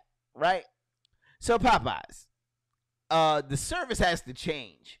flip back, right? So Popeyes, the service has to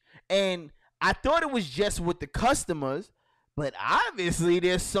change. And I thought it was just with the customers, but obviously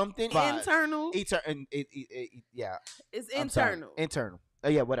there's something internal. Yeah. It's internal. Internal. Oh,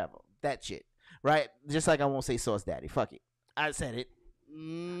 yeah, whatever. That shit. Right? Just like I won't say Sauce Daddy. Fuck it. I said it.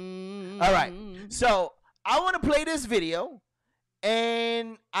 All right. So I want to play this video,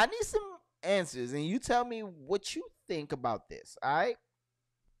 and I need some answers, and you tell me what you think about this. All right?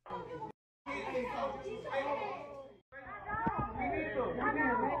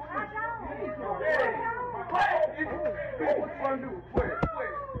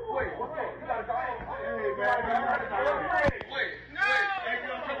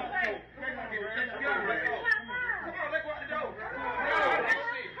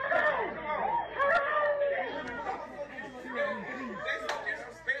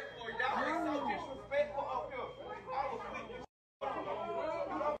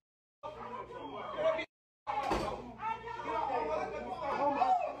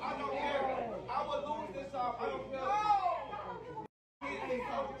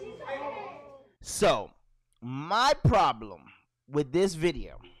 So, my problem with this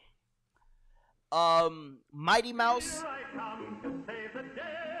video, Mighty Mouse,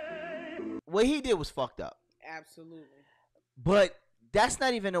 what he did was fucked up. Absolutely. But that's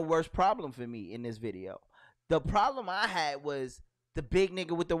not even the worst problem for me in this video. The problem I had was the big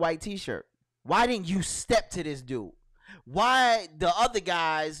nigga with the white t-shirt. Why didn't you step to this dude? Why the other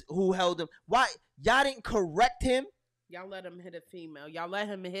guys who held him, why y'all didn't correct him? Y'all let him hit a female. Y'all let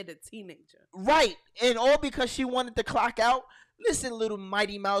him hit a teenager. Right. And all because she wanted to clock out. Listen, little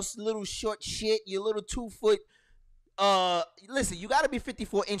Mighty Mouse, little short shit, you little 2 foot. Listen, you got to be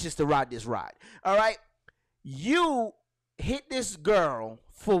 54 inches to ride this ride. All right? You hit this girl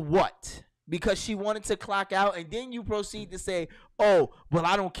for what? Because she wanted to clock out, and then you proceed to say, oh, well,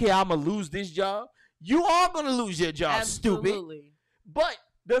 I don't care. I'm going to lose this job. You are going to lose your job, Absolutely. stupid. But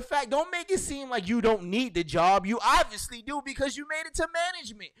the fact, don't make it seem like you don't need the job. You obviously do because you made it to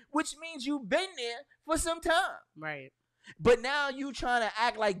management, which means you've been there for some time. Right. But now you trying to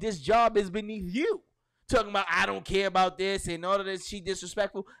act like this job is beneath you. Talking about, I don't care about this and all of this, she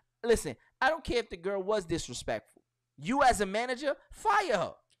disrespectful. Listen, I don't care if the girl was disrespectful. You as a manager, fire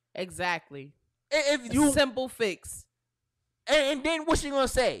her. Exactly. If you simple fix. And then what's she going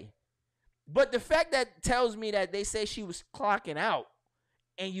to say? But the fact that tells me that they say she was clocking out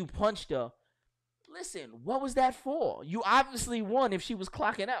and you punched her, listen, what was that for? You obviously won if she was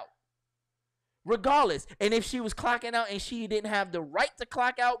clocking out. Regardless. And if she was clocking out and she didn't have the right to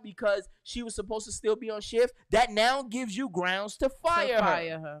clock out because she was supposed to still be on shift, that now gives you grounds to fire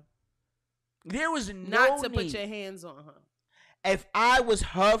her. There was no Not to need. put your hands on her. If I was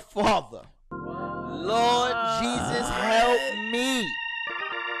her father, Lord Jesus, help me.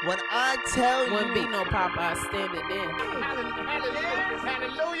 When I tell you, wouldn't be no Popeye standing there.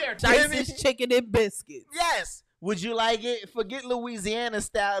 Hallelujah. Dicey's chicken and biscuits. Yes. Would you like it? Forget Louisiana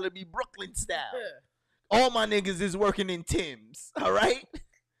style to be Brooklyn style. All my niggas is working in Tim's. All right?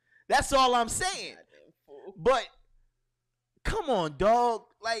 That's all I'm saying. But come on, dog.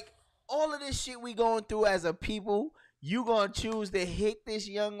 Like, all of this shit we going through as a people, you gonna choose to hit this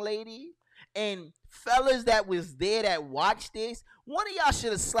young lady? And fellas that was there that watched this, one of y'all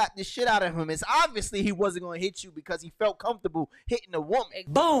should have slapped the shit out of him. It's obviously he wasn't gonna hit you because he felt comfortable hitting a woman.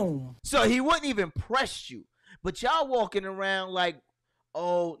 Boom. So he wouldn't even press you. But y'all walking around like,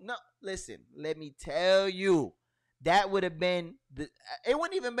 oh, no. Listen, let me tell you, that would have been, it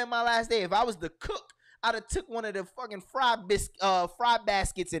wouldn't even been my last day. If I was the cook, I'd have took one of the fucking fry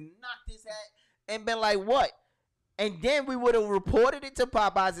baskets and knocked his head and been like, what? And then we would have reported it to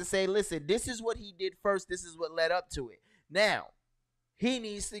Popeyes and say, listen, this is what he did first. This is what led up to it. Now, he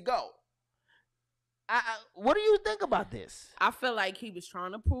needs to go. What do you think about this? I feel like he was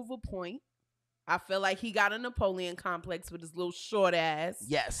trying to prove a point. I feel like he got a Napoleon complex with his little short ass.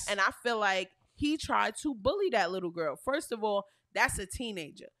 Yes. And I feel like he tried to bully that little girl. First of all, that's a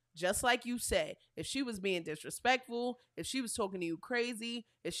teenager. Just like you said, if she was being disrespectful, if she was talking to you crazy,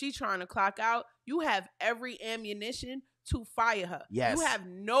 if she trying to clock out, you have every ammunition to fire her. Yes. You have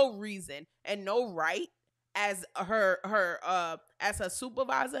no reason and no right as as her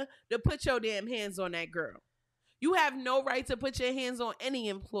supervisor to put your damn hands on that girl. You have no right to put your hands on any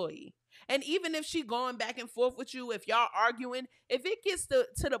employee. And even if she going back and forth with you, if y'all arguing, if it gets to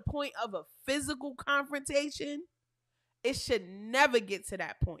the point of a physical confrontation, it should never get to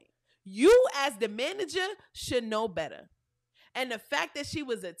that point. You as the manager should know better. And the fact that she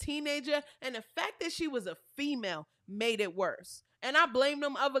was a teenager and the fact that she was a female made it worse. And I blame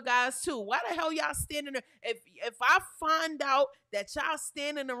them other guys too. Why the hell y'all standing there? If I find out that y'all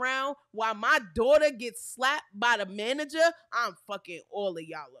standing around while my daughter gets slapped by the manager, I'm fucking all of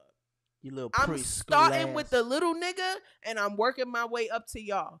y'all up. You little I'm starting ass. with the little nigga and I'm working my way up to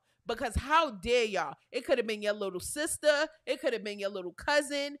y'all. Because how dare y'all? It could have been your little sister. It could have been your little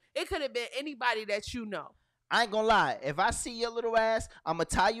cousin. It could have been anybody that you know. I ain't gonna lie. If I see your little ass, I'm gonna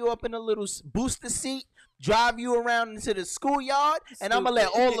tie you up in a little booster seat, drive you around into the schoolyard, and I'm gonna let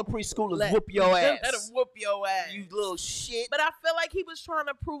all the preschoolers whoop your ass. Let them whoop your ass. You little shit. But I feel like he was trying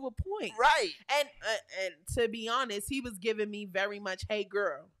to prove a point. Right. And to be honest, he was giving me very much, hey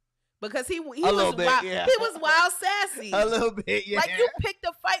girl. Because he was little bit, wild, yeah. he was wild sassy. A little bit, yeah. Like you picked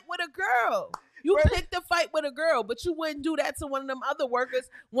a fight with a girl. You picked a fight with a girl, but you wouldn't do that to one of them other workers,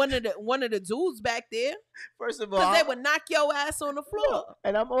 one of the dudes back there. First of all, because they would knock your ass on the floor.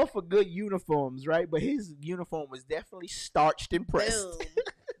 And I'm all for good uniforms, right? But his uniform was definitely starched and pressed. Boom.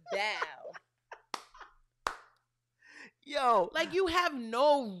 Down. Yo, like you have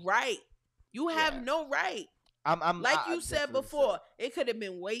no right. You have no right. I'm like you said before, it could have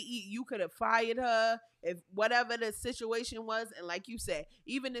been way you could have fired her if whatever the situation was. And like you said,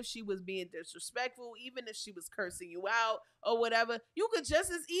 even if she was being disrespectful, even if she was cursing you out or whatever, you could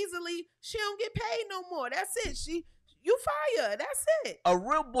just as easily, she don't get paid no more. That's it. You fire. That's it. A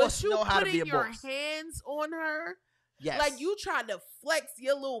real boss know how to be a boss. But you putting your hands on her. Yes. Like you tried to flex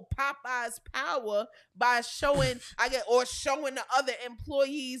your little Popeyes power by showing showing the other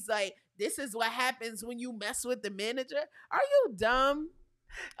employees like, this is what happens when you mess with the manager. Are you dumb?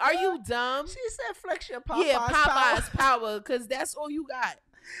 Are you dumb? She said flex your Popeyes yeah, Popeyes power, because that's all you got.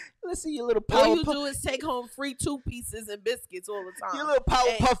 Listen, you little power. All you do is take home free 2 pieces and biscuits all the time. You little power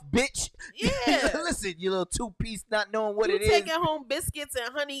puff bitch. Yeah. Listen, you little 2-piece not knowing what it is. You taking home biscuits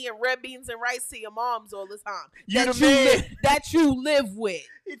and honey and red beans and rice to your moms all the time. You the man that you live with.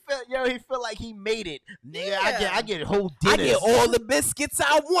 He felt like he made it. Nigga, yeah. I get whole dinners. I get all the biscuits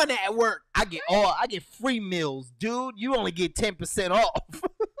I want at work. I get free meals, dude. You only get 10% off.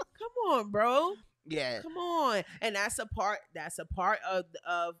 Come on, bro. Yeah. Come on. And that's a part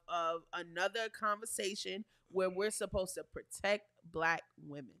of another conversation where we're supposed to protect black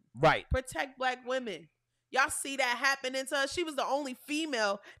women. Right. Protect black women. Y'all see that happening to her? She was the only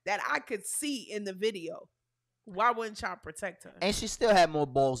female that I could see in the video. Why wouldn't y'all protect her? And she still had more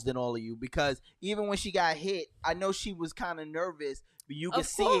balls than all of you, because even when she got hit, I know she was kind of nervous, but you could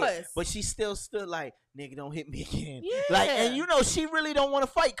see it. But she still stood like, nigga, don't hit me again. Yeah. Like, and you know she really don't want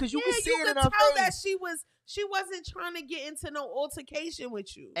to fight, because you can see it in her tell face. That she wasn't trying to get into no altercation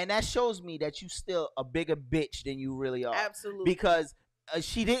with you. And that shows me that you still a bigger bitch than you really are. Absolutely. Because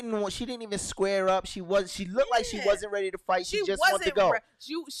she didn't even square up. She looked like she wasn't ready to fight. She just wanted to go.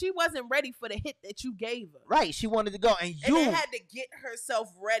 She wasn't ready for the hit that you gave her. Right. She wanted to go, and then had to get herself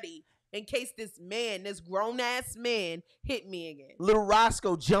ready in case this grown ass man, hit me again. Little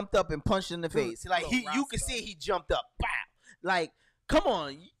Roscoe jumped up and punched in the face. Like you could see he jumped up. Bow. Like, come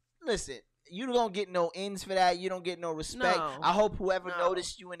on, listen. You don't get no ends for that. You don't get no respect. No. I hope whoever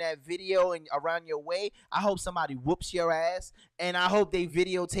noticed you in that video and around your way, I hope somebody whoops your ass, and I hope they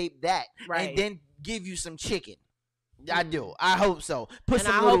videotape that and then give you some chicken. I do. I hope so. Put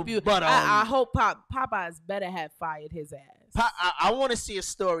some little butter on I hope Popeyes better have fired his ass. I want to see a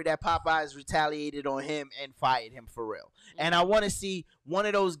story that Popeyes retaliated on him and fired him for real. And I want to see one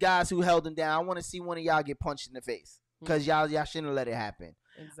of those guys who held him down. I want to see one of y'all get punched in the face, because y'all shouldn't have let it happen.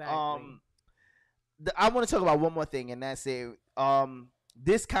 Exactly. I want to talk about one more thing, and that's it.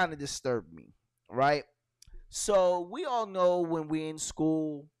 This kind of disturbed me, right? So we all know when we're in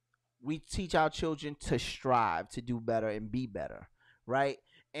school, we teach our children to strive to do better and be better, right?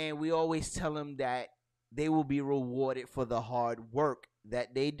 And we always tell them that they will be rewarded for the hard work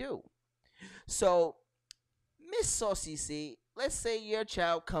that they do. So, Miss Saucy C, let's say your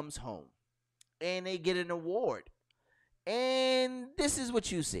child comes home and they get an award, and this is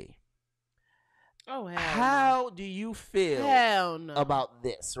what you see. Oh, hell How do you feel Hell no. about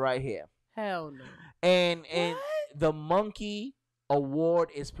this right here? Hell no. And the Monkey Award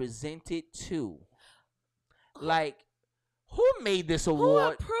is presented to, like, who made this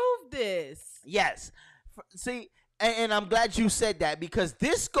award? Who approved this? Yes. See, and I'm glad you said that, because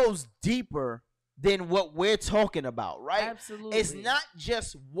this goes deeper than what we're talking about, right? Absolutely. It's not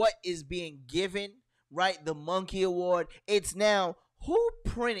just what is being given, right? The Monkey Award. It's now who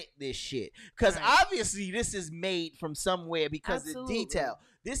printed this shit. Because obviously this is made from somewhere, because of the detail.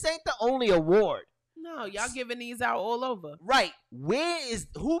 This ain't the only award. No, y'all giving these out all over. Right.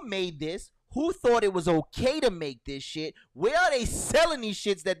 Who made this? Who thought it was okay to make this shit? Where are they selling these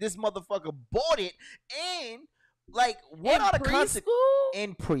shits that this motherfucker bought it? And like, what are the consequences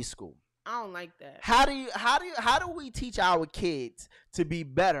in preschool? I don't like that. How do we teach our kids to be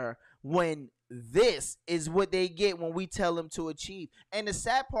better when this is what they get when we tell them to achieve? And the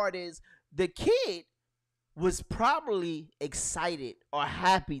sad part is the kid was probably excited or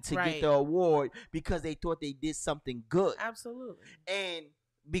happy to get the award because they thought they did something good. Absolutely. And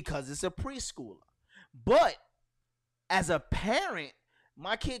because it's a preschooler. But as a parent,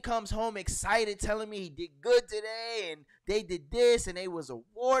 my kid comes home excited, telling me he did good today and they did this and they was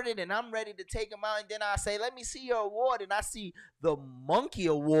awarded, and I'm ready to take him out, and then I say, let me see your award, and I see the Monkey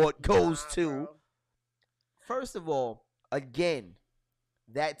Award goes to. First of all, again,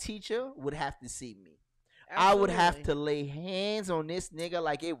 that teacher would have to see me. Absolutely. I would have to lay hands on this nigga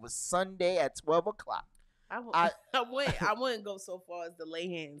like it was Sunday at 12 o'clock. I wouldn't go so far as to lay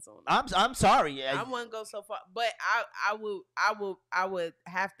hands on them. I'm sorry. I wouldn't go so far, but I would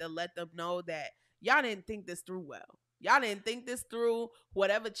have to let them know that y'all didn't think this through well. Y'all didn't think this through.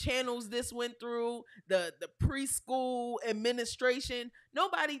 Whatever channels this went through, the preschool administration,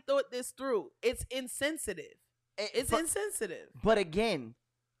 nobody thought this through. It's insensitive. It's insensitive. But again,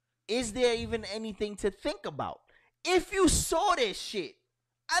 is there even anything to think about? If you saw this shit,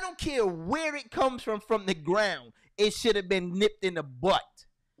 I don't care where it comes from the ground, it should have been nipped in the butt.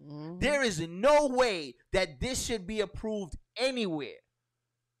 Mm-hmm. There is no way that this should be approved anywhere.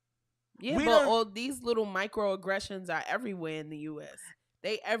 Yeah, but all these little microaggressions are everywhere in the U.S.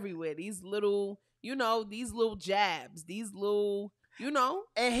 They everywhere. These little, these little jabs, these little,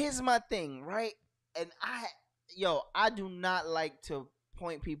 And here's my thing, right? And I do not like to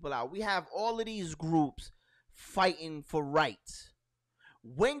point people out. We have all of these groups fighting for rights.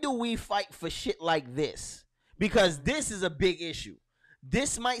 When do we fight for shit like this? Because this is a big issue.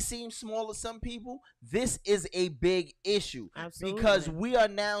 This might seem small to some people. This is a big issue. Absolutely. Because we are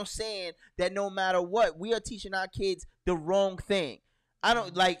now saying that no matter what, we are teaching our kids the wrong thing. I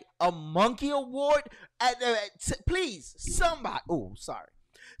don't like a Monkey Award. Please, somebody. Oh, sorry.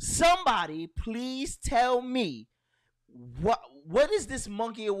 Somebody, please tell me what is this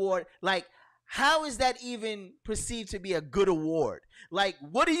Monkey Award like? How is that even perceived to be a good award? Like,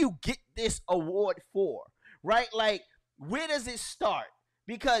 what do you get this award for? Right? Like, where does it start?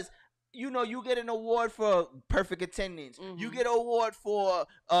 Because, you get an award for perfect attendance. Mm-hmm. You get an award for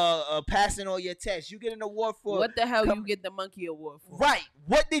passing all your tests. You get an award for... What the hell you get the Monkey Award for? Right.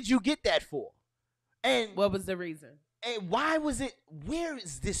 What did you get that for? And what was the reason? And why was it... Where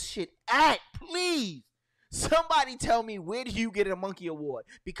is this shit at? Please. Somebody tell me, where do you get a Monkey Award?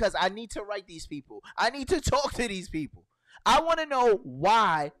 Because I need to write these people. I need to talk to these people. I want to know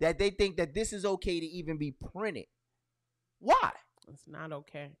why that they think that this is okay to even be printed. Why? It's not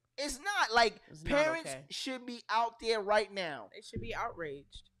okay. It's not. Like, parents should be out there right now. They should be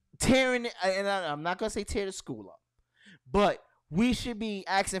outraged. Tearing it, and I'm not going to say tear the school up, but we should be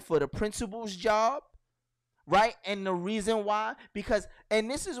asking for the principal's job, right? And the reason why, because,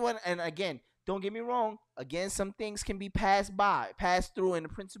 and this is when, and again, don't get me wrong. Again, some things can be passed through, and the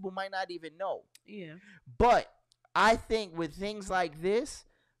principal might not even know. Yeah. But I think with things like this,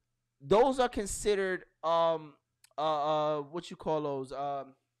 those are considered what you call those?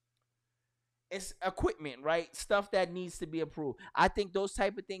 It's equipment, right? Stuff that needs to be approved. I think those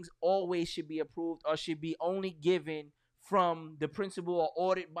type of things always should be approved or should be only given from the principal or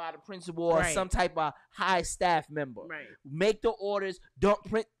ordered by the principal or some type of high staff member. Right. make the orders. Don't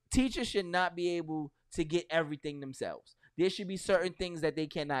print. Teachers should not be able to get everything themselves. There should be certain things that they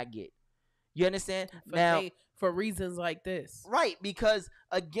cannot get. You understand? For reasons like this. Right, because,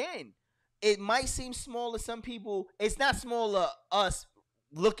 again, it might seem small to some people. It's not small to us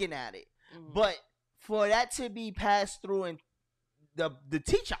looking at it. But for that to be passed through, and the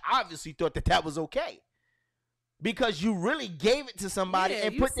teacher obviously thought that was okay, because you really gave it to somebody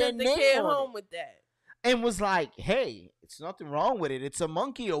and put their name on home it, with that, and was like, "Hey, it's nothing wrong with it. It's a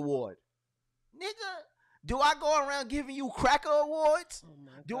monkey award, nigga." Do I go around giving you cracker awards?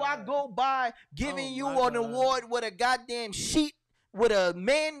 Do I go by giving you an award with a goddamn sheet with a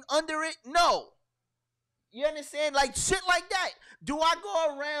man under it? No. You understand? Like shit like that. Do I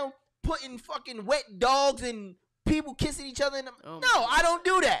go around putting fucking wet dogs and people kissing each other in the... No, I don't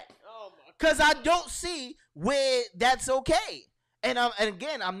do that. Because I don't see where that's okay. And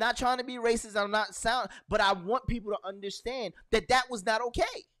again, I'm not trying to be racist. I'm not sound, but I want people to understand that was not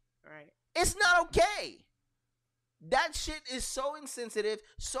okay. Right. It's not okay. That shit is so insensitive,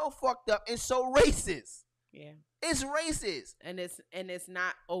 so fucked up, and so racist. Yeah. It's racist. And it's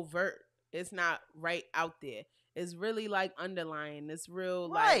not overt. It's not right out there. It's really like underlying. It's real,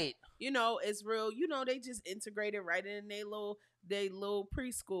 like, right. It's real. They just integrate it right in their little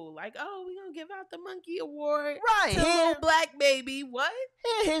preschool. Like, oh, we gonna give out the monkey award, right? To little black baby. What?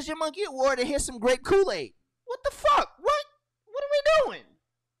 Here's your monkey award, and here's some grape Kool-Aid. What the fuck? What are we doing?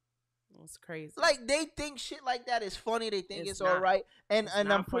 It's crazy. Like, they think shit like that is funny. They think it's all right. And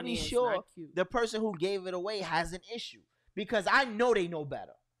I'm pretty sure the person who gave it away has an issue, because I know they know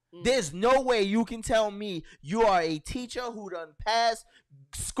better. There's no way you can tell me you are a teacher who done passed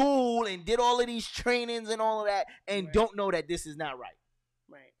school and did all of these trainings and all of that and don't know that this is not right.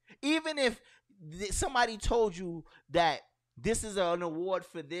 Right. Even if somebody told you that this is an award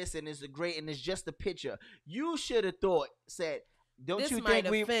for this and it's great and it's just a picture, you should have said, don't this you might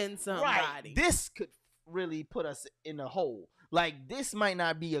think offend somebody? Right, this could really put us in a hole. Like, this might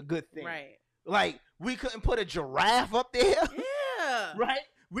not be a good thing. Right. Like, we couldn't put a giraffe up there. Yeah. Right?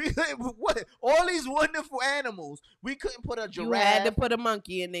 All these wonderful animals, we couldn't put a giraffe. You had to put a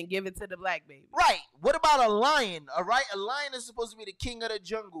monkey and then give it to the black baby. Right. What about a lion? All right, a lion is supposed to be the king of the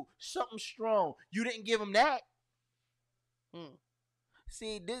jungle, something strong. You didn't give him that.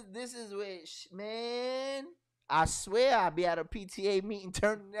 See, this is where, man, I swear I'll be at a PTA meeting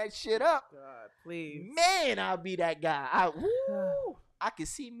turning that shit up. God, please. Man, I'll be that guy. I can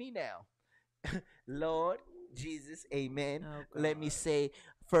see me now. Lord Jesus, amen. Let me say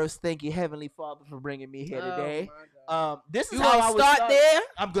first, thank you, Heavenly Father, for bringing me here today. This is how I would start there.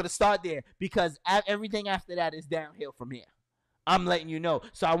 I'm going to start there, because everything after that is downhill from here. I'm letting you know.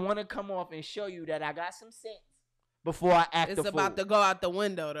 So I want to come off and show you that I got some sense before I act. It's about to go out the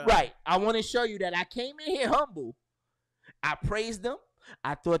window, though. Right. I want to show you that I came in here humble. I praised him.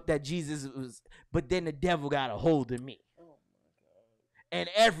 I thought that Jesus was, but then the devil got a hold of me. And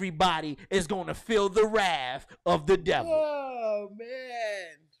everybody is going to feel the wrath of the devil. Oh,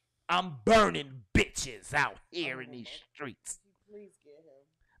 man. I'm burning bitches out here in these streets. Please get him.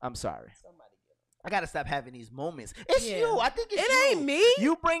 I'm sorry. Somebody get him. I got to stop having these moments. It's you. I think it's you. It ain't me.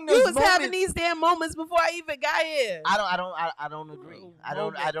 You bring those moments. You was moments. having these damn moments before I even got here. I don't agree. I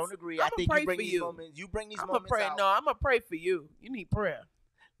don't agree. I think you bring these moments. You bring these moments out. No, I'm going to pray for you. You need prayer.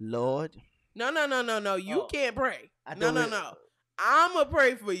 Lord. No. You can't pray. No. I'm going to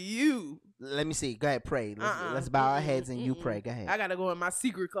pray for you. Let me see. Go ahead, pray. Let's bow our heads and you pray. Go ahead. I got to go in my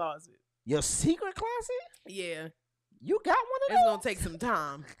secret closet. Your secret closet? Yeah. You got one of those? It's going to take some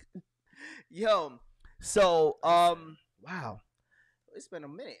time. Yo, so, wow. It's been a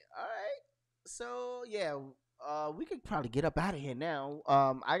minute. All right. So, yeah, we could probably get up out of here now.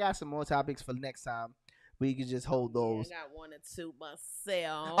 I got some more topics for next time. We could just hold those. I got one or two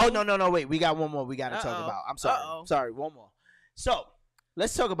myself. Oh, no. Wait, we got one more we got to talk about. I'm sorry. Sorry, one more. So,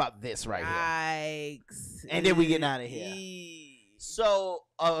 let's talk about this right here. And then we get out of here. So,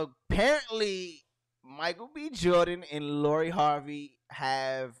 apparently, Michael B. Jordan and Lori Harvey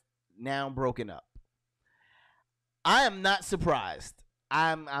have now broken up. I am not surprised.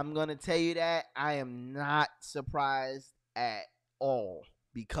 I'm going to tell you that. I am not surprised at all,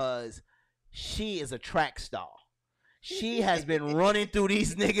 because she is a track star. She has been running through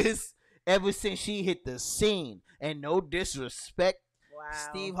these niggas ever since she hit the scene. And no disrespect,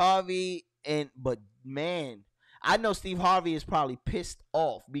 Steve Harvey, but man, I know Steve Harvey is probably pissed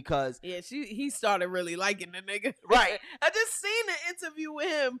off because he started really liking the nigga. Right. I just seen an interview with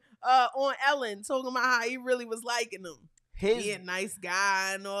him on Ellen talking about how he really was liking him. He a nice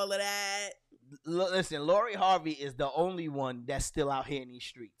guy and all of that. Listen, Lori Harvey is the only one that's still out here in these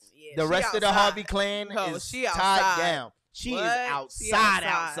streets. Yeah, the rest of the Harvey clan is tied down. She is outside.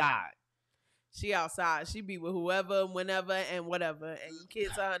 She outside. She be with whoever, whenever, and whatever. And you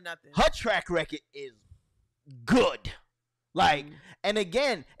can't tell her nothing. Her track record is good. Like, and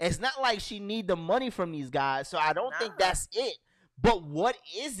again, it's not like she need the money from these guys. So I don't think that's it. But what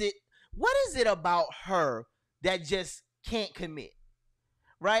is it? What is it about her that just can't commit?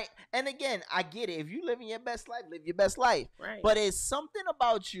 Right? And again, I get it. If you living your best life, live your best life. Right. But it's something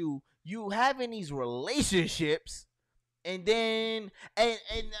about you having these relationships, and then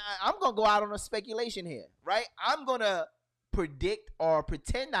I'm gonna go out on a speculation here, right? I'm gonna predict or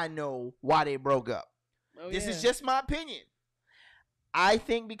pretend I know why they broke up. This is just my opinion. I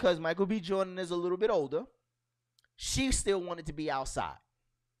think because Michael B. Jordan is a little bit older, she still wanted to be outside.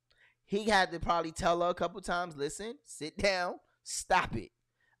 He had to probably tell her a couple times, listen, sit down, stop it.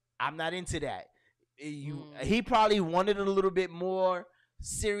 I'm not into that. He probably wanted a little bit more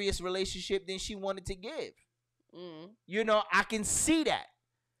serious relationship than she wanted to give. You know, I can see that.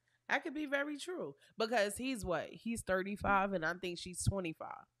 That could be very true because he's 35 and I think she's 25.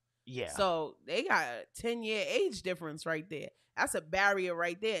 Yeah. So they got a 10-year age difference right there. That's a barrier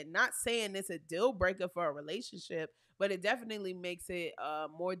right there. Not saying it's a deal breaker for a relationship, but it definitely makes it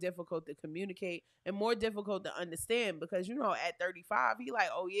more difficult to communicate and more difficult to understand because, you know, at 35, he like,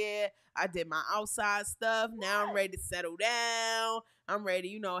 oh, yeah, I did my outside stuff. Now I'm ready to settle down. I'm ready,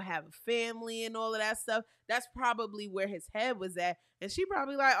 you know, have a family and all of that stuff. That's probably where his head was at. And she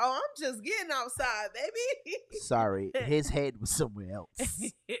probably like, oh, I'm just getting outside, baby. Sorry, his head was somewhere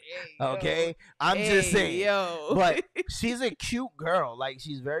else. Okay? I'm just saying. But she's a cute girl. Like,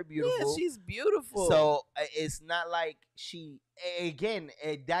 she's very beautiful. Yeah, she's beautiful. So it's not like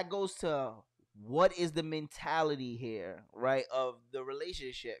that goes to what is the mentality here, right, of the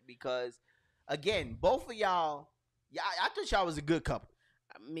relationship? Because, again, both of y'all, I thought y'all was a good couple.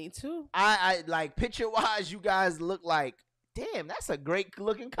 Me too. I like, picture-wise, you guys look like, damn, that's a great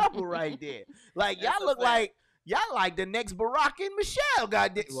looking couple right there. Like, y'all look like the next Barack and Michelle.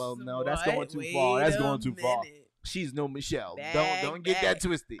 Goddamn. Well, no, that's going too far. That's going too far. She's no Michelle. Don't get that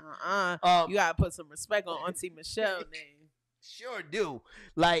twisted. You gotta put some respect on Auntie Michelle's name. Sure do.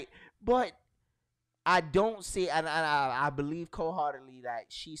 Like, but I don't see, and I believe wholeheartedly that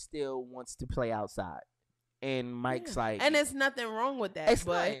she still wants to play outside. And Mike's like, and there's nothing wrong with that.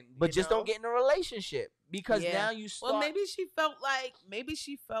 But just don't get in a relationship because now you start. Well, maybe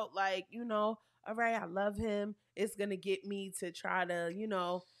she felt like, you know, all right, I love him. It's gonna get me to try to, you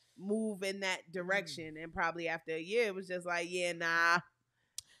know, move in that direction. And probably after a year, it was just like, yeah, nah.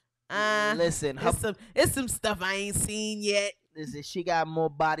 Listen, it's some stuff I ain't seen yet. Listen, she got more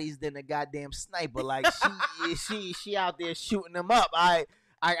bodies than a goddamn sniper. Like she out there shooting them up. I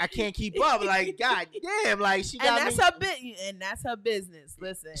can't keep up. Like, god damn, like she got and that's her business.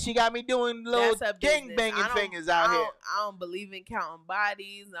 Listen, she got me doing little gang banging fingers out here. I don't believe in counting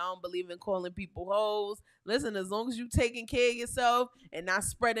bodies. I don't believe in calling people hoes. Listen, as long as you taking care of yourself and not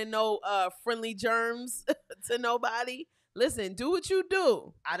spreading no friendly germs to nobody. Listen, do what you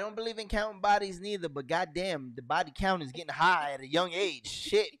do. I don't believe in counting bodies neither, but goddamn, the body count is getting high at a young age.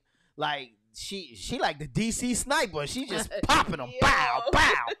 Shit, like she like the DC sniper. She just popping them, bow,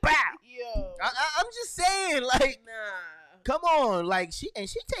 bow, bow. Yo, I'm just saying, like, come on, like she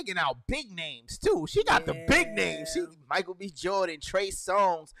taking out big names too. She got the big names. She Michael B. Jordan, Trey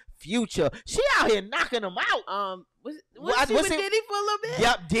Songz, Future. She out here knocking them out. Was she with Diddy for a little bit?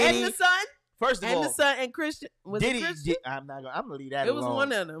 Yep, Diddy. And the son. First of all, and the son and Christian. Was Diddy, it Christian? I'm gonna leave that alone. It was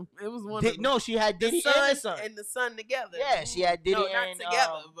one of them. It was one of them. No, she had Diddy and the son. And the son together. Yeah, she had Diddy not and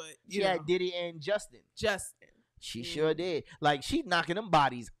together, but she had Diddy and Justin. She sure did. Like, she knocking them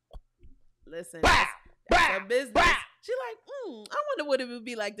bodies. Listen, that's her business. She like, I wonder what it would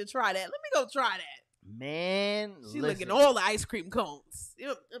be like to try that. Let me go try that. Man, she looking all the ice cream cones.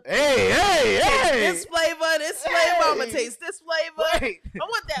 Hey! This flavor. I'm gonna taste this flavor. Wait. I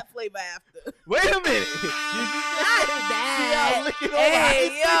want that flavor after. Wait a minute. She out licking all the ice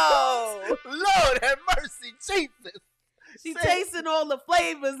cream cones. Lord have mercy, Jesus. She tasting all the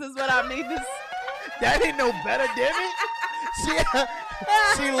flavors is what I mean. That ain't no better, damn it.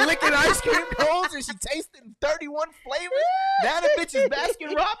 She licking ice cream cones and she tasting 31 flavors. Now the bitch is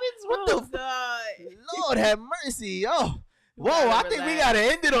Baskin Robbins. What the God? Lord have mercy. Oh, whoa! I think we gotta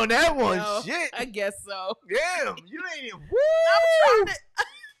end it on that one. Yo, shit. I guess so. Damn, you ain't even. I'm trying to.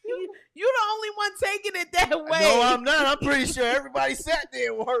 You the only one taking it that way. No, I'm not. I'm pretty sure everybody sat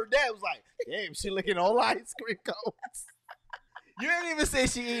there and heard that. It was like, damn, she licking all the ice cream cones. You didn't even say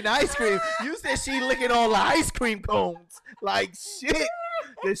she eating ice cream. You said she licking all the ice cream cones. Like, shit.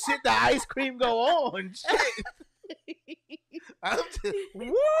 The shit the ice cream go on. Shit. I'm just,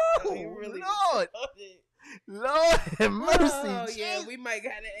 woo! Really Lord have mercy. Oh, yeah, we might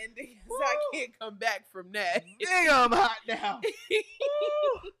gotta end it because I can't come back from that. Nigga, I'm hot now.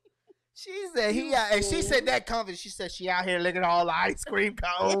 She said and she said that confident. She said she out here licking all the ice cream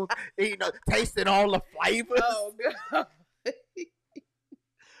cones, tasting all the flavors. Oh, God.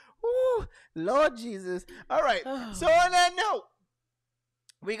 Ooh, Lord Jesus. All right. So on that note,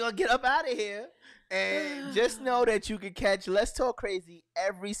 we're going to get up out of here. And just know that you can catch Let's Talk Crazy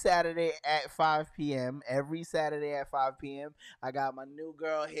every Saturday at 5 p.m. Every Saturday at 5 p.m. I got my new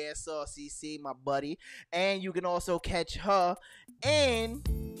girl here, Saucy C, my buddy. And you can also catch her and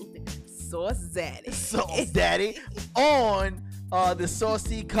Sauce Daddy on the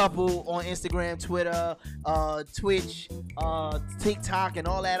Saucy Couple on Instagram, Twitter, Twitch, TikTok, and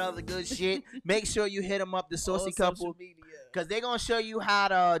all that other good shit. Make sure you hit them up, the Saucy Couple, because they're going to show you how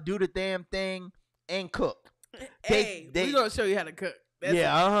to do the damn thing and cook. Hey, we're going to show you how to cook. That's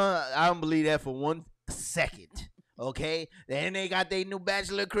I don't believe that for 1 second. Okay? Then they got their new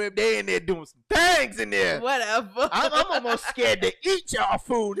bachelor crib. They in there doing some things in there. Whatever. I'm almost scared to eat y'all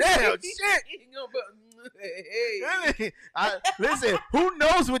food now. Shit. Listen, who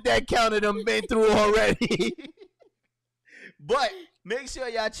knows what that counter done been through already? But make sure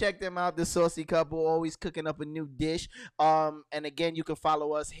y'all check them out. The Saucy Couple, always cooking up a new dish. And again, you can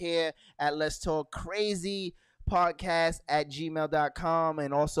follow us here at Let's Talk Crazy Podcast at gmail.com.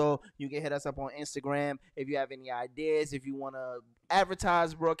 And also, you can hit us up on Instagram if you have any ideas. If you want to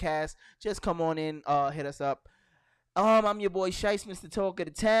advertise, broadcast, just come on in, hit us up. I'm your boy Shice, Mr. Talk of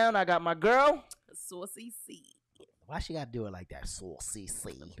the Town. I got my girl, Saucy C. Why she gotta do it like that? Saucy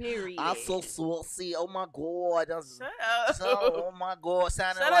C. Period. I'm so saucy. Oh my god. Shut up. Oh my god.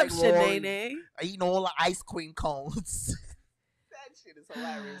 Sounding Shut like up, Lori. Shanae. Eating all the ice cream cones. That shit is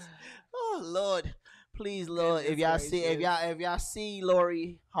hilarious. Oh Lord. Please, Lord, if y'all see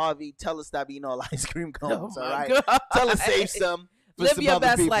Lori Harvey, tell her stop eating all the ice cream cones. Oh all my right. God. Tell her save some. Live your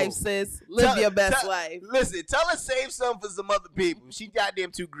best life, sis. Live your best life. Listen, tell her save some for some other people. She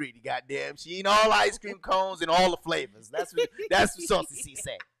goddamn too greedy, goddamn. She eating all the ice cream cones and all the flavors. That's what Saucy C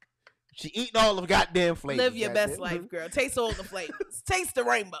said. She eating all the goddamn flavors. Live your best life, girl. Taste all the flavors. Taste the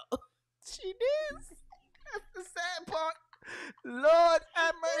rainbow. She did. That's the sad part. Lord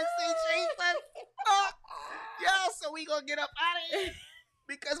have mercy, Jesus. Y'all, so we gonna get up out of here.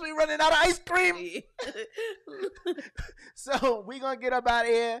 Because we running out of ice cream. So we going to get up out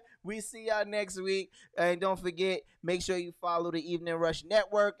of here. We see y'all next week. And don't forget, make sure you follow the Evening Rush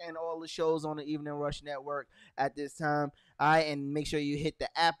Network and all the shows on the Evening Rush Network at this time. All right, and make sure you hit the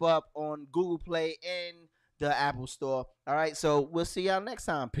app up on Google Play and the Apple Store. All right, so we'll see y'all next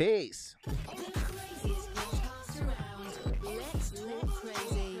time. Peace.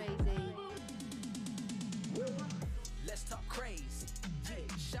 Let's talk crazy.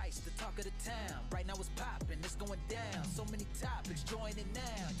 Shice, the talk of the town. Right now it's popping, it's going down. So many topics, join it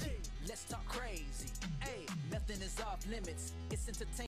now. Let's talk crazy. Hey, nothing is off limits. It's entertainment.